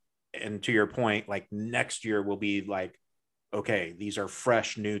shows. And to your point, like next year will be like, okay, these are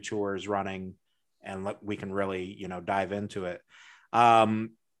fresh new tours running and we can really, dive into it.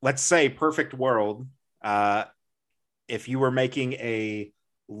 Let's say perfect world. If you were making a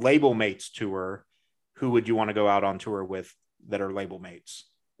label mates tour, who would you want to go out on tour with that are label mates?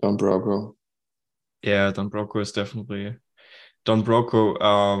 Don Broco. Yeah, Don Broco is definitely Don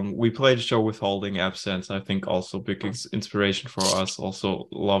Broco. We played a show with Holding Absence. I think also big inspiration for us. Also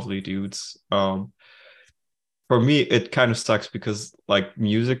lovely dudes. For me, it kind of sucks because like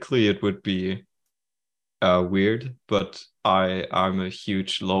musically it would be weird, but I'm a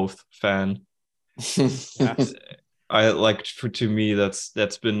huge Loath fan. I like, to me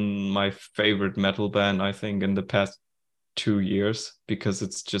that's been my favorite metal band, I think, in the past 2 years, because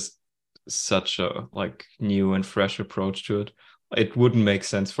it's just such a like new and fresh approach to it. it wouldn't make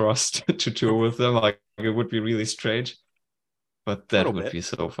sense for us to tour with them. Like it would be really strange, but that Little would bit. be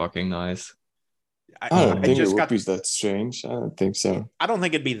so fucking nice. I I don't think it just would got. be that strange. I don't think so. I don't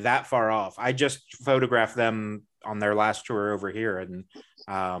think it'd be that far off. I just photographed them on their last tour over here, and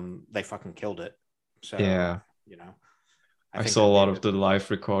they fucking killed it. So Yeah, you know, I think saw a that'd be lot a of good the one.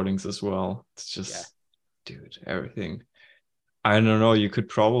 live recordings as well. It's Yeah. just, dude, everything. I don't know. You could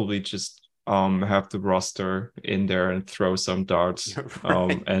probably just have the roster in there and throw some darts,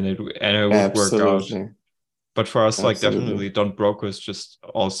 Right. and it would work out. Absolutely. But for us, like Absolutely. definitely Don't Broke is just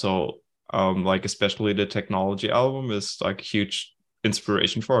also like especially the Technology album is like a huge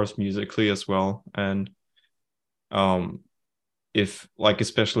inspiration for us musically as well. And um if like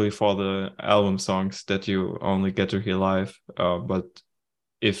especially for the album songs that you only get to hear live, but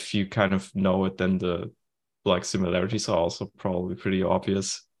if you kind of know it, then the like similarities are also probably pretty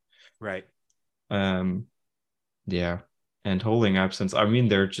obvious. Right. Um yeah. And Holding Absence, I mean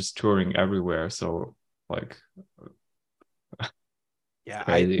they're just touring everywhere, so like Yeah.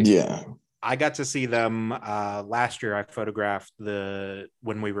 crazy. Yeah. I got to see them last year. I photographed the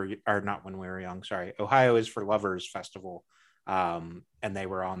when we were, or not when we were young. Sorry, Ohio is for Lovers festival, and they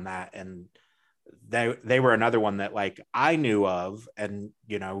were on that, and they were another one that like I knew of, and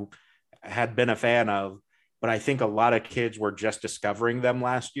had been a fan of, but I think a lot of kids were just discovering them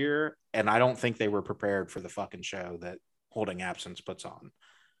last year, and I don't think they were prepared for the fucking show that Holding Absence puts on.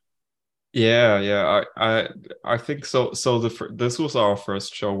 Yeah. I think so. So this was our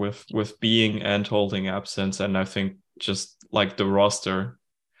first show with Being and Holding Absence, and I think just like the roster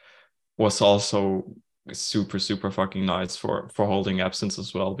was also super super fucking nice for Holding Absence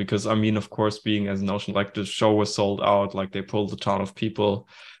as well. Because I mean, of course, Being as an Ocean, like the show was sold out, like they pulled a ton of people,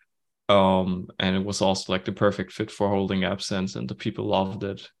 and it was also like the perfect fit for Holding Absence, and the people loved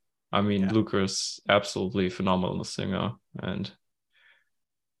it. I mean, Yeah. Luca's absolutely phenomenal singer, and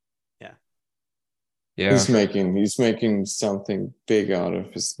Yeah. yeah. He's making something big out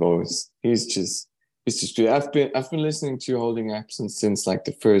of his voice. He's just good. I've been listening to Holding Absence since like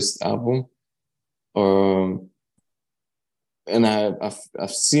the first album. Um and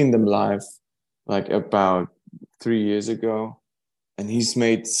I've seen them live like about 3 years ago. And he's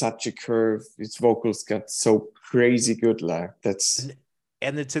made such a curve. His vocals got so crazy good. Like that's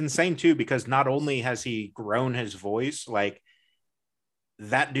And it's insane too, because not only has he grown his voice, like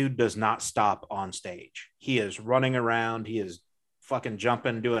that dude does not stop on stage. He is running around, he is fucking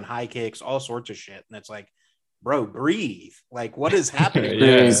jumping, doing high kicks, all sorts of shit. And it's like, bro, breathe. Like, what is happening right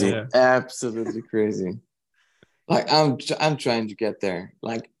Yeah, crazy, now? yeah. absolutely crazy. Like I'm trying to get there.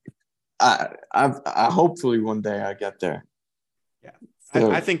 Like I hopefully one day I get there. Yeah.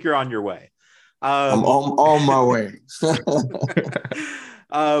 So I think you're on your way. I'm on my way.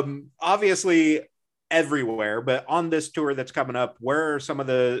 Obviously everywhere, but on this tour that's coming up, where are some of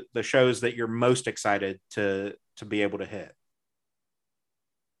the shows that you're most excited to be able to hit?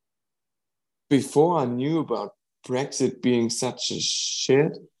 Before I knew about Brexit being such a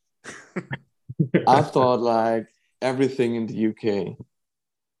shit, I thought like everything in the UK.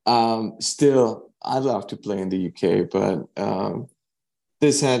 Still, I'd love to play in the UK, but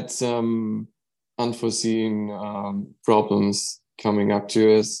this had some unforeseen problems coming up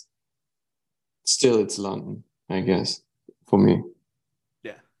to us. Still, it's London, I guess, for me.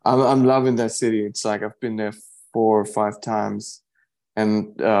 Yeah. I'm loving that city. It's like I've been there 4 or 5 times,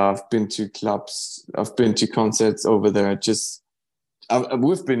 and I've been to clubs. I've been to concerts over there.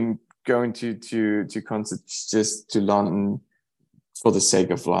 We've been going to concerts just to London for the sake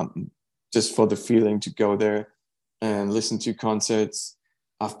of London, just for the feeling to go there and listen to concerts.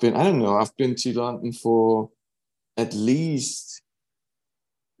 I don't know, I've been to London for at least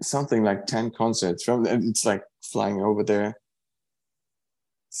something like 10 concerts from, and it's like flying over there.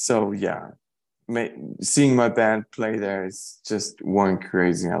 So yeah, seeing my band play there is just one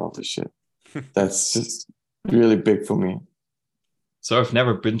crazy hell of a shit. That's just really big for me. So I've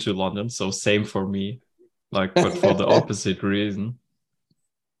never been to London, so same for me. Like, but for the opposite reason.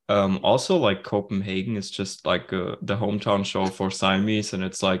 Also like Copenhagen is just like the hometown show for Siamese, and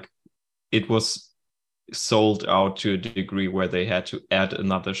it's like it was sold out to a degree where they had to add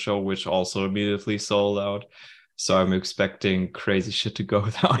another show, which also immediately sold out. So I'm expecting crazy shit to go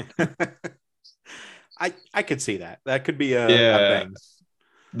down. I could see that. That could be a Yeah. thing.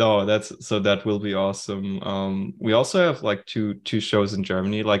 No, that will be awesome. We also have like two shows in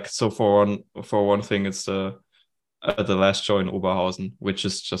Germany. Like so for one thing, it's the last show in Oberhausen, which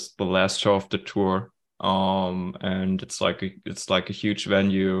is just the last show of the tour. And it's like a huge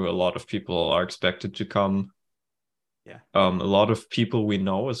venue. A lot of people are expected to come. Yeah. A lot of people we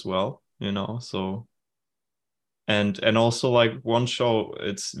know as well, you know. So, and also like one show,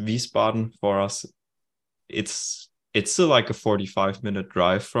 it's Wiesbaden for us. It's still like a 45-minute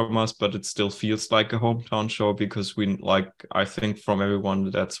drive from us, but it still feels like a hometown show because we like, I think from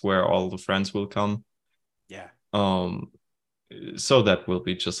everyone, that's where all the friends will come. Yeah. So that will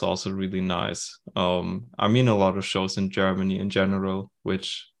be just also really nice. I mean, a lot of shows in Germany in general,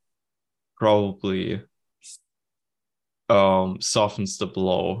 which probably softens the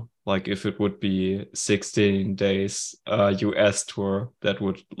blow. Like if it would be 16 days US tour, that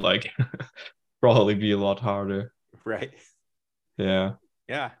would like probably be a lot harder. Right. Yeah.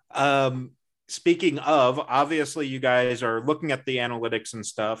 Yeah. Speaking of, obviously you guys are looking at the analytics and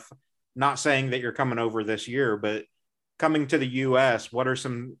stuff. Not saying that you're coming over this year, but coming to the US, what are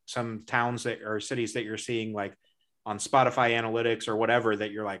some towns that or cities that you're seeing like on Spotify analytics or whatever that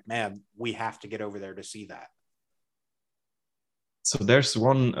you're like, man, we have to get over there to see that? So there's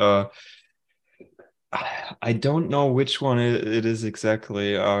one I don't know which one it is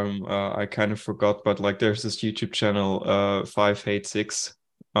exactly. I kind of forgot, but like there's this YouTube channel, 586,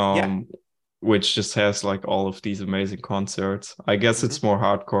 Yeah. which just has like all of these amazing concerts. I guess it's more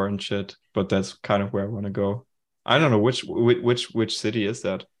hardcore and shit, but that's kind of where I want to go. I don't know which city is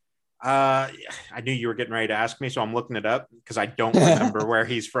that? I knew you were getting ready to ask me, so I'm looking it up because I don't remember where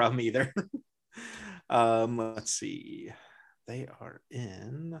he's from either. Let's see. They are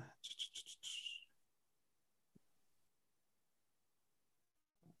in.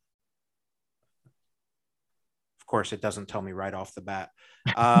 Of course, it doesn't tell me right off the bat.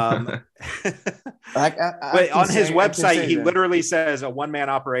 But on his website, he literally says a one-man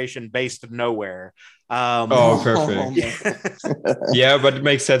operation based nowhere. Perfect. Yeah, but it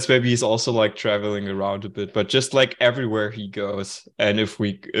makes sense. Maybe he's also like traveling around a bit, but just like everywhere he goes. And if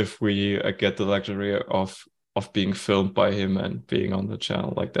we get the luxury of being filmed by him and being on the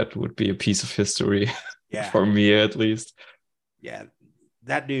channel, like that would be a piece of history. Yeah. For me at least. Yeah,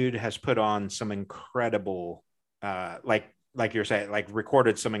 that dude has put on some incredible, like you're saying, like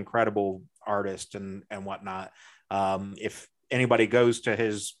recorded some incredible artists and whatnot. If anybody goes to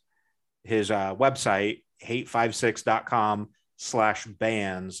his website,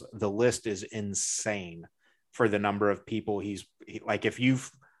 hate56.com/bands, the list is insane for the number of people like.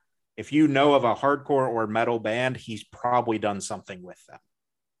 If you know of a hardcore or metal band, he's probably done something with them.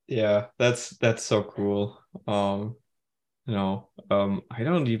 Yeah, that's so cool. I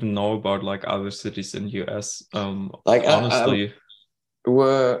don't even know about like other cities in US. Like honestly,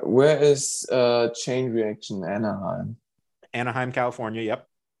 where is Chain Reaction Anaheim? Anaheim, California. Yep.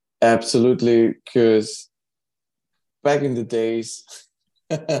 Absolutely, because back in the days,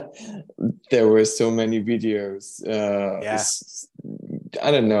 there were so many videos. Yeah. I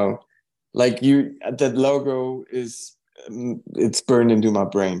don't know. Like that logo is it's burned into my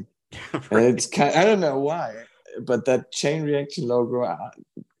brain. Right. And it's I don't know why, but that Chain Reaction logo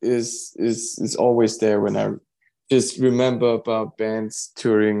is always there when I just remember about bands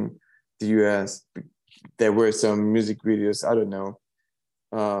touring the US. There were some music videos, I don't know,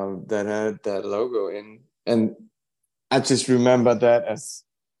 that had that logo in, and I just remember that as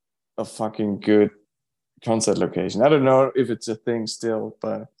a fucking good concert location. I don't know if it's a thing still,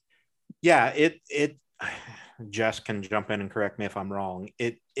 but yeah, it Jess can jump in and correct me if I'm wrong.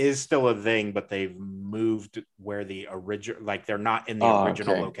 It is still a thing, but they've moved where the original, like they're not in the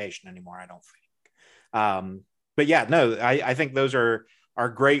original location anymore, I don't think. But yeah, no, I think those are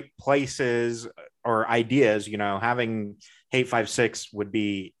great places or ideas. Having Hate56 would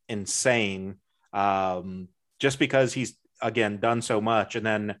be insane, just because he's again done so much, and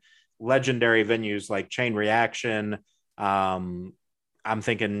then legendary venues like Chain Reaction. I'm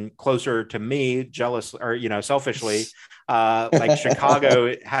thinking closer to me, jealous or selfishly, like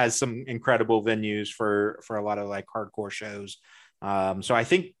Chicago has some incredible venues for a lot of like hardcore shows. So I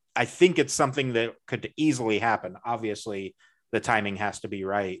think it's something that could easily happen. Obviously, the timing has to be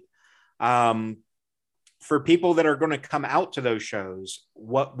right. For people that are going to come out to those shows,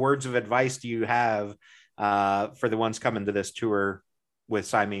 what words of advice do you have for the ones coming to this tour with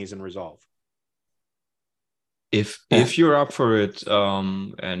Siamese and Resolve? If you're up for it,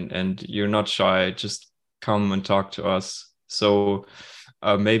 and you're not shy, just come and talk to us. So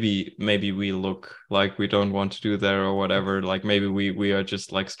maybe we look like we don't want to do that or whatever. Like maybe we are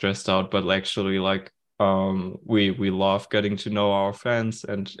just like stressed out, but actually like we love getting to know our fans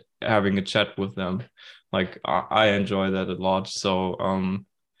and having a chat with them. Like I enjoy that a lot. So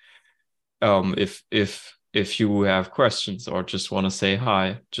if you have questions or just want to say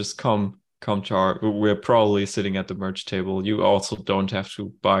hi, just come to our, we're probably sitting at the merch table. You also don't have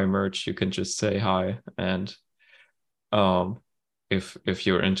to buy merch. You can just say hi, and if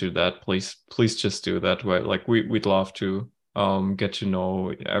you're into that, please just do that way. Like we'd love to get to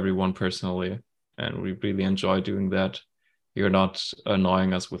know everyone personally, and we really enjoy doing that. You're not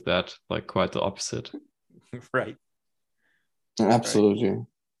annoying us with that, like quite the opposite. Right. Absolutely.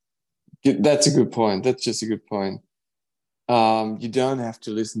 That's a good point. That's just a good point. You don't have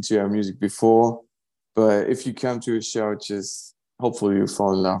to listen to our music before, but if you come to a show, just hopefully you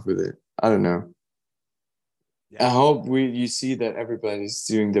fall in love with it. I don't know. Yeah. I hope you see that everybody's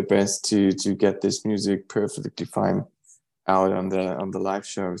doing their best to get this music perfectly fine out on the live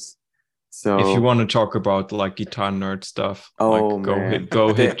shows. So if you want to talk about like guitar nerd stuff, oh like man,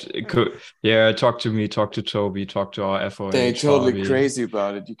 yeah, talk to me, talk to Toby, talk to our FOH. they're totally Harvey. crazy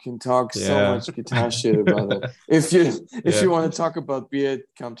about it. You can talk so Yeah. much guitar shit about it. If you Yeah. want to talk about beer,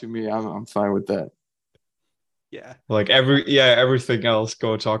 come to me. I'm fine with that. Yeah. Like everything else,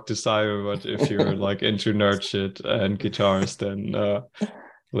 go talk to Simon. But if you're like into nerd shit and guitars, then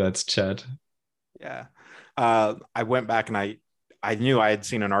let's chat. Yeah. I went back and I knew I had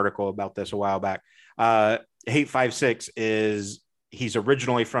seen an article about this a while back. Hate 56 he's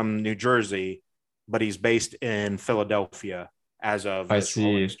originally from New Jersey, but he's based in Philadelphia as of this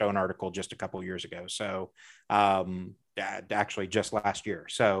Rolling Stone article just a couple years ago. So actually just last year.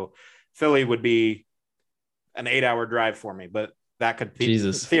 So Philly would be an 8-hour drive for me, but that could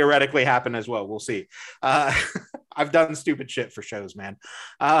theoretically happen as well. We'll see. I've done stupid shit for shows, man.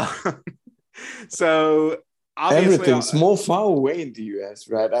 So everything's more far away in the US,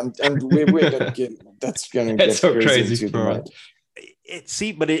 right? And we're gonna get that's gonna get so crazy for it.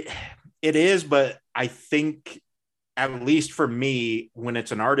 But it is. But I think at least for me, when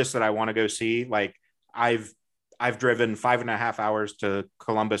it's an artist that I want to go see, like I've driven 5.5 hours to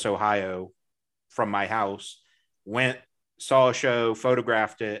Columbus, Ohio, from my house, went, saw a show,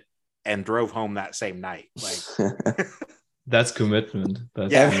 photographed it, and drove home that same night. Like. That's commitment.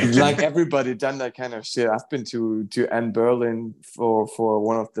 Like everybody done that kind of shit. I've been to Berlin for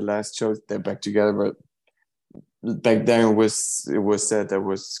one of the last shows. They're back together, but back then it was said that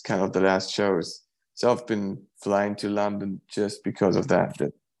was kind of the last shows. So I've been flying to London just because of that.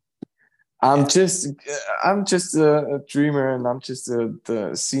 I'm just a dreamer, and I'm just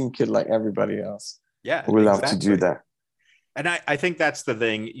the scene kid like everybody else. Yeah, we love to do that. And I think that's the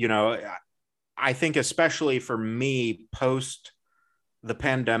thing, you know. I think especially for me, post the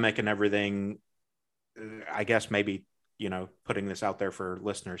pandemic and everything, I guess maybe, you know, putting this out there for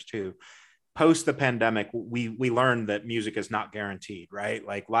listeners too, post the pandemic, we learned that music is not guaranteed, right?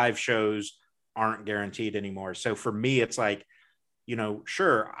 Like live shows aren't guaranteed anymore. So for me, it's like, you know,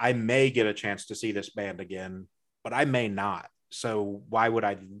 sure, I may get a chance to see this band again, but I may not. So why would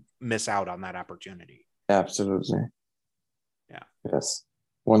I miss out on that opportunity? Absolutely. Yeah. Yes.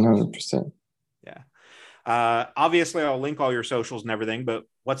 100%. Yeah. Obviously, I'll link all your socials and everything, but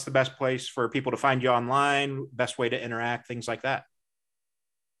what's the best place for people to find you online? Best way to interact, things like that?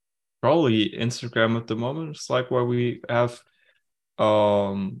 Probably Instagram at the moment. It's like where we have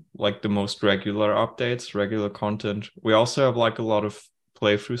like the most regular updates, regular content. We also have like a lot of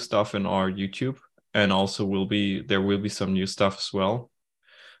playthrough stuff in our YouTube, and also there will be some new stuff as well.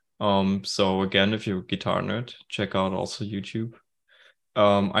 So again, if you're a guitar nerd, check out also YouTube.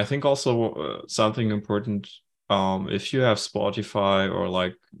 I think also something important, if you have Spotify or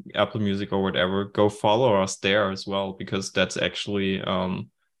like Apple Music or whatever, go follow us there as well, because that's actually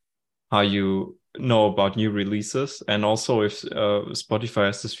how you know about new releases. And also if Spotify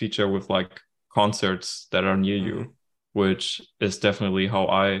has this feature with like concerts that are near you, which is definitely how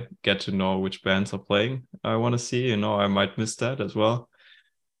I get to know which bands are playing I want to see. You know, I might miss that as well.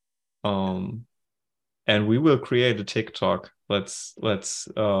 And we will create a TikTok. Let's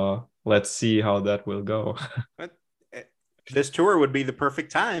see how that will go. This tour would be the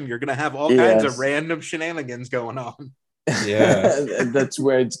perfect time. You're gonna have all kinds of random shenanigans going on. Yeah. That's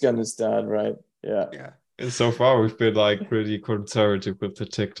where it's gonna start, right? Yeah. So far we've been like pretty conservative with the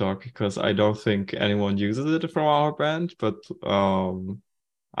TikTok, because I don't think anyone uses it from our band, but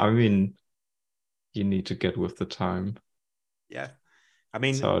I mean, you need to get with the time. Yeah. I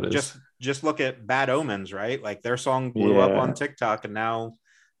mean, just look at Bad Omens, right? Like their song blew up on TikTok, and now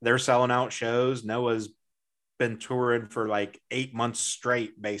they're selling out shows. Noah's been touring for like 8 months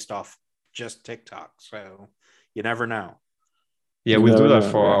straight based off just TikTok. So you never know. Yeah, we'll do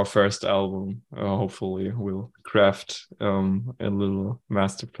that for our first album. Hopefully we'll craft a little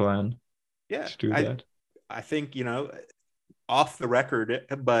master plan to do that. I think, you know, off the record,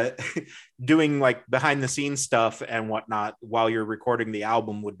 but doing like behind the scenes stuff and whatnot while you're recording the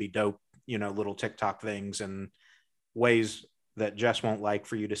album would be dope. You know, little TikTok things and ways that Jess won't like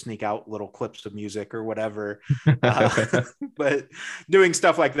for you to sneak out little clips of music or whatever. But doing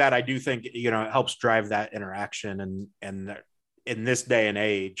stuff like that, I do think, it helps drive that interaction. And in this day and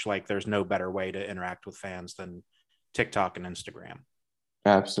age, like, there's no better way to interact with fans than TikTok and Instagram.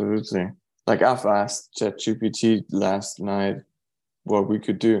 Absolutely. Like, I've asked ChatGPT last night what we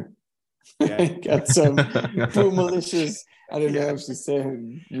could do. Yeah. Got some cool malicious, I don't know if to say,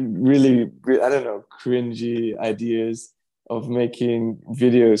 really, I don't know, cringy ideas of making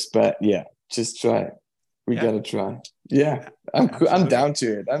videos, but yeah, just try it. We gotta try. Yeah, I'm down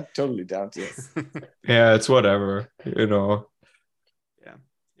to it. I'm totally down to it. Yeah, it's whatever, Yeah,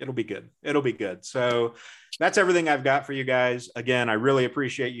 it'll be good. It'll be good. So that's everything I've got for you guys. Again, I really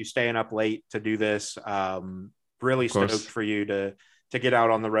appreciate you staying up late to do this. Really stoked for you to get out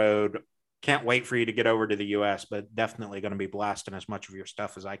on the road. Can't wait for you to get over to the US, but definitely going to be blasting as much of your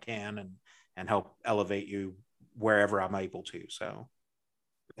stuff as I can and help elevate you wherever I'm able to. So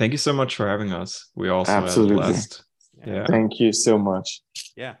thank you so much for having us. We also Absolutely. had a blast. Yeah. Thank you so much.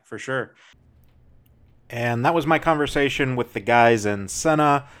 Yeah, for sure. And that was my conversation with the guys in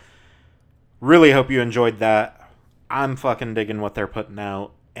SENNA. Really hope you enjoyed that. I'm fucking digging what they're putting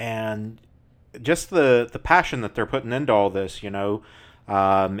out, and just the passion that they're putting into all this.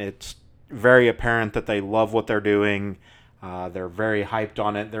 It's very apparent that they love what they're doing. They're very hyped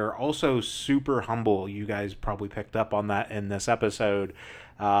on it. They're also super humble. You guys probably picked up on that in this episode.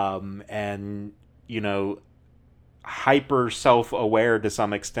 And, hyper self-aware to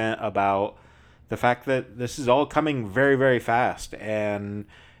some extent about the fact that this is all coming very, very fast. And,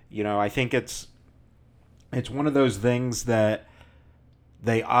 I think it's one of those things that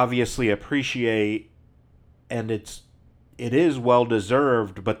they obviously appreciate, and it is well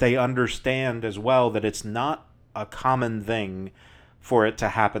deserved, but they understand as well that it's not a common thing for it to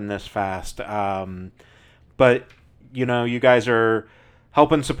happen this fast. But you guys are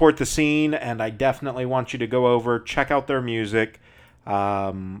helping support the scene, and I definitely want you to go over, check out their music.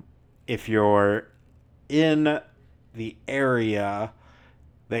 If you're in the area,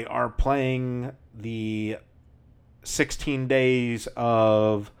 they are playing the 16 days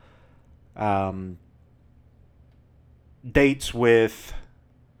of dates with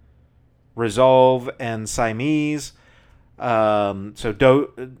Resolve and Siamese. So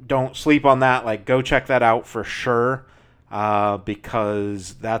don't sleep on that. Like, go check that out for sure,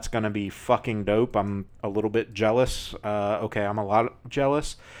 because that's gonna be fucking dope. I'm a little bit jealous. I'm a lot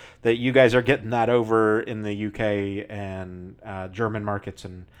jealous that you guys are getting that over in the UK and German markets,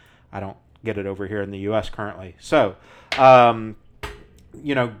 and I don't get it over here in the US currently. So, go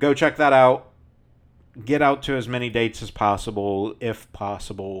check that out. Get out to as many dates as possible, if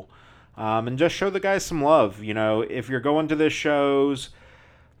possible, and just show the guys some love. If you're going to the shows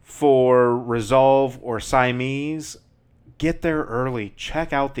for Resolve or Siamese, get there early.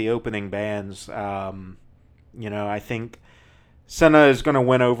 Check out the opening bands. I think SENNA is going to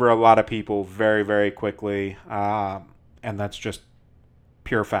win over a lot of people very, very quickly, and that's just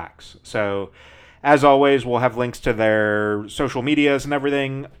pure facts. So, as always, we'll have links to their social medias and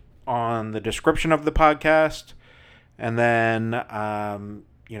everything on the description of the podcast. And then,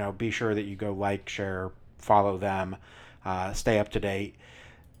 be sure that you go like, share, follow them, stay up to date.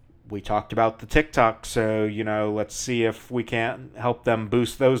 We talked about the TikTok, so, let's see if we can't help them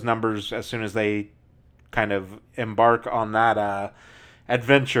boost those numbers as soon as they kind of embark on that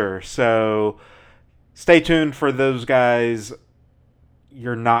adventure. So stay tuned for those guys.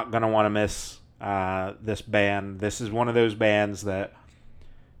 You're not going to want to miss this band. This is one of those bands that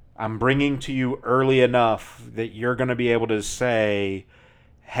I'm bringing to you early enough that you're going to be able to say,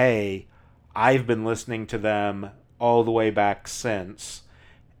 hey, I've been listening to them all the way back since.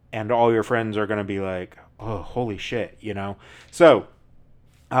 And all your friends are going to be like, oh, holy shit, So,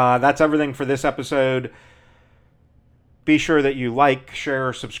 that's everything for this episode. Be sure that you like,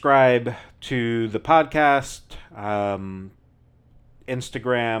 share, subscribe to the podcast.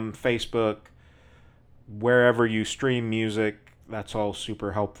 Instagram, Facebook, wherever you stream music. That's all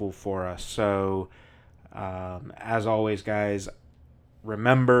super helpful for us. So, as always, guys,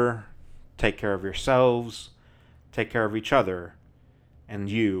 remember, take care of yourselves, take care of each other, and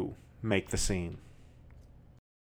you make the scene.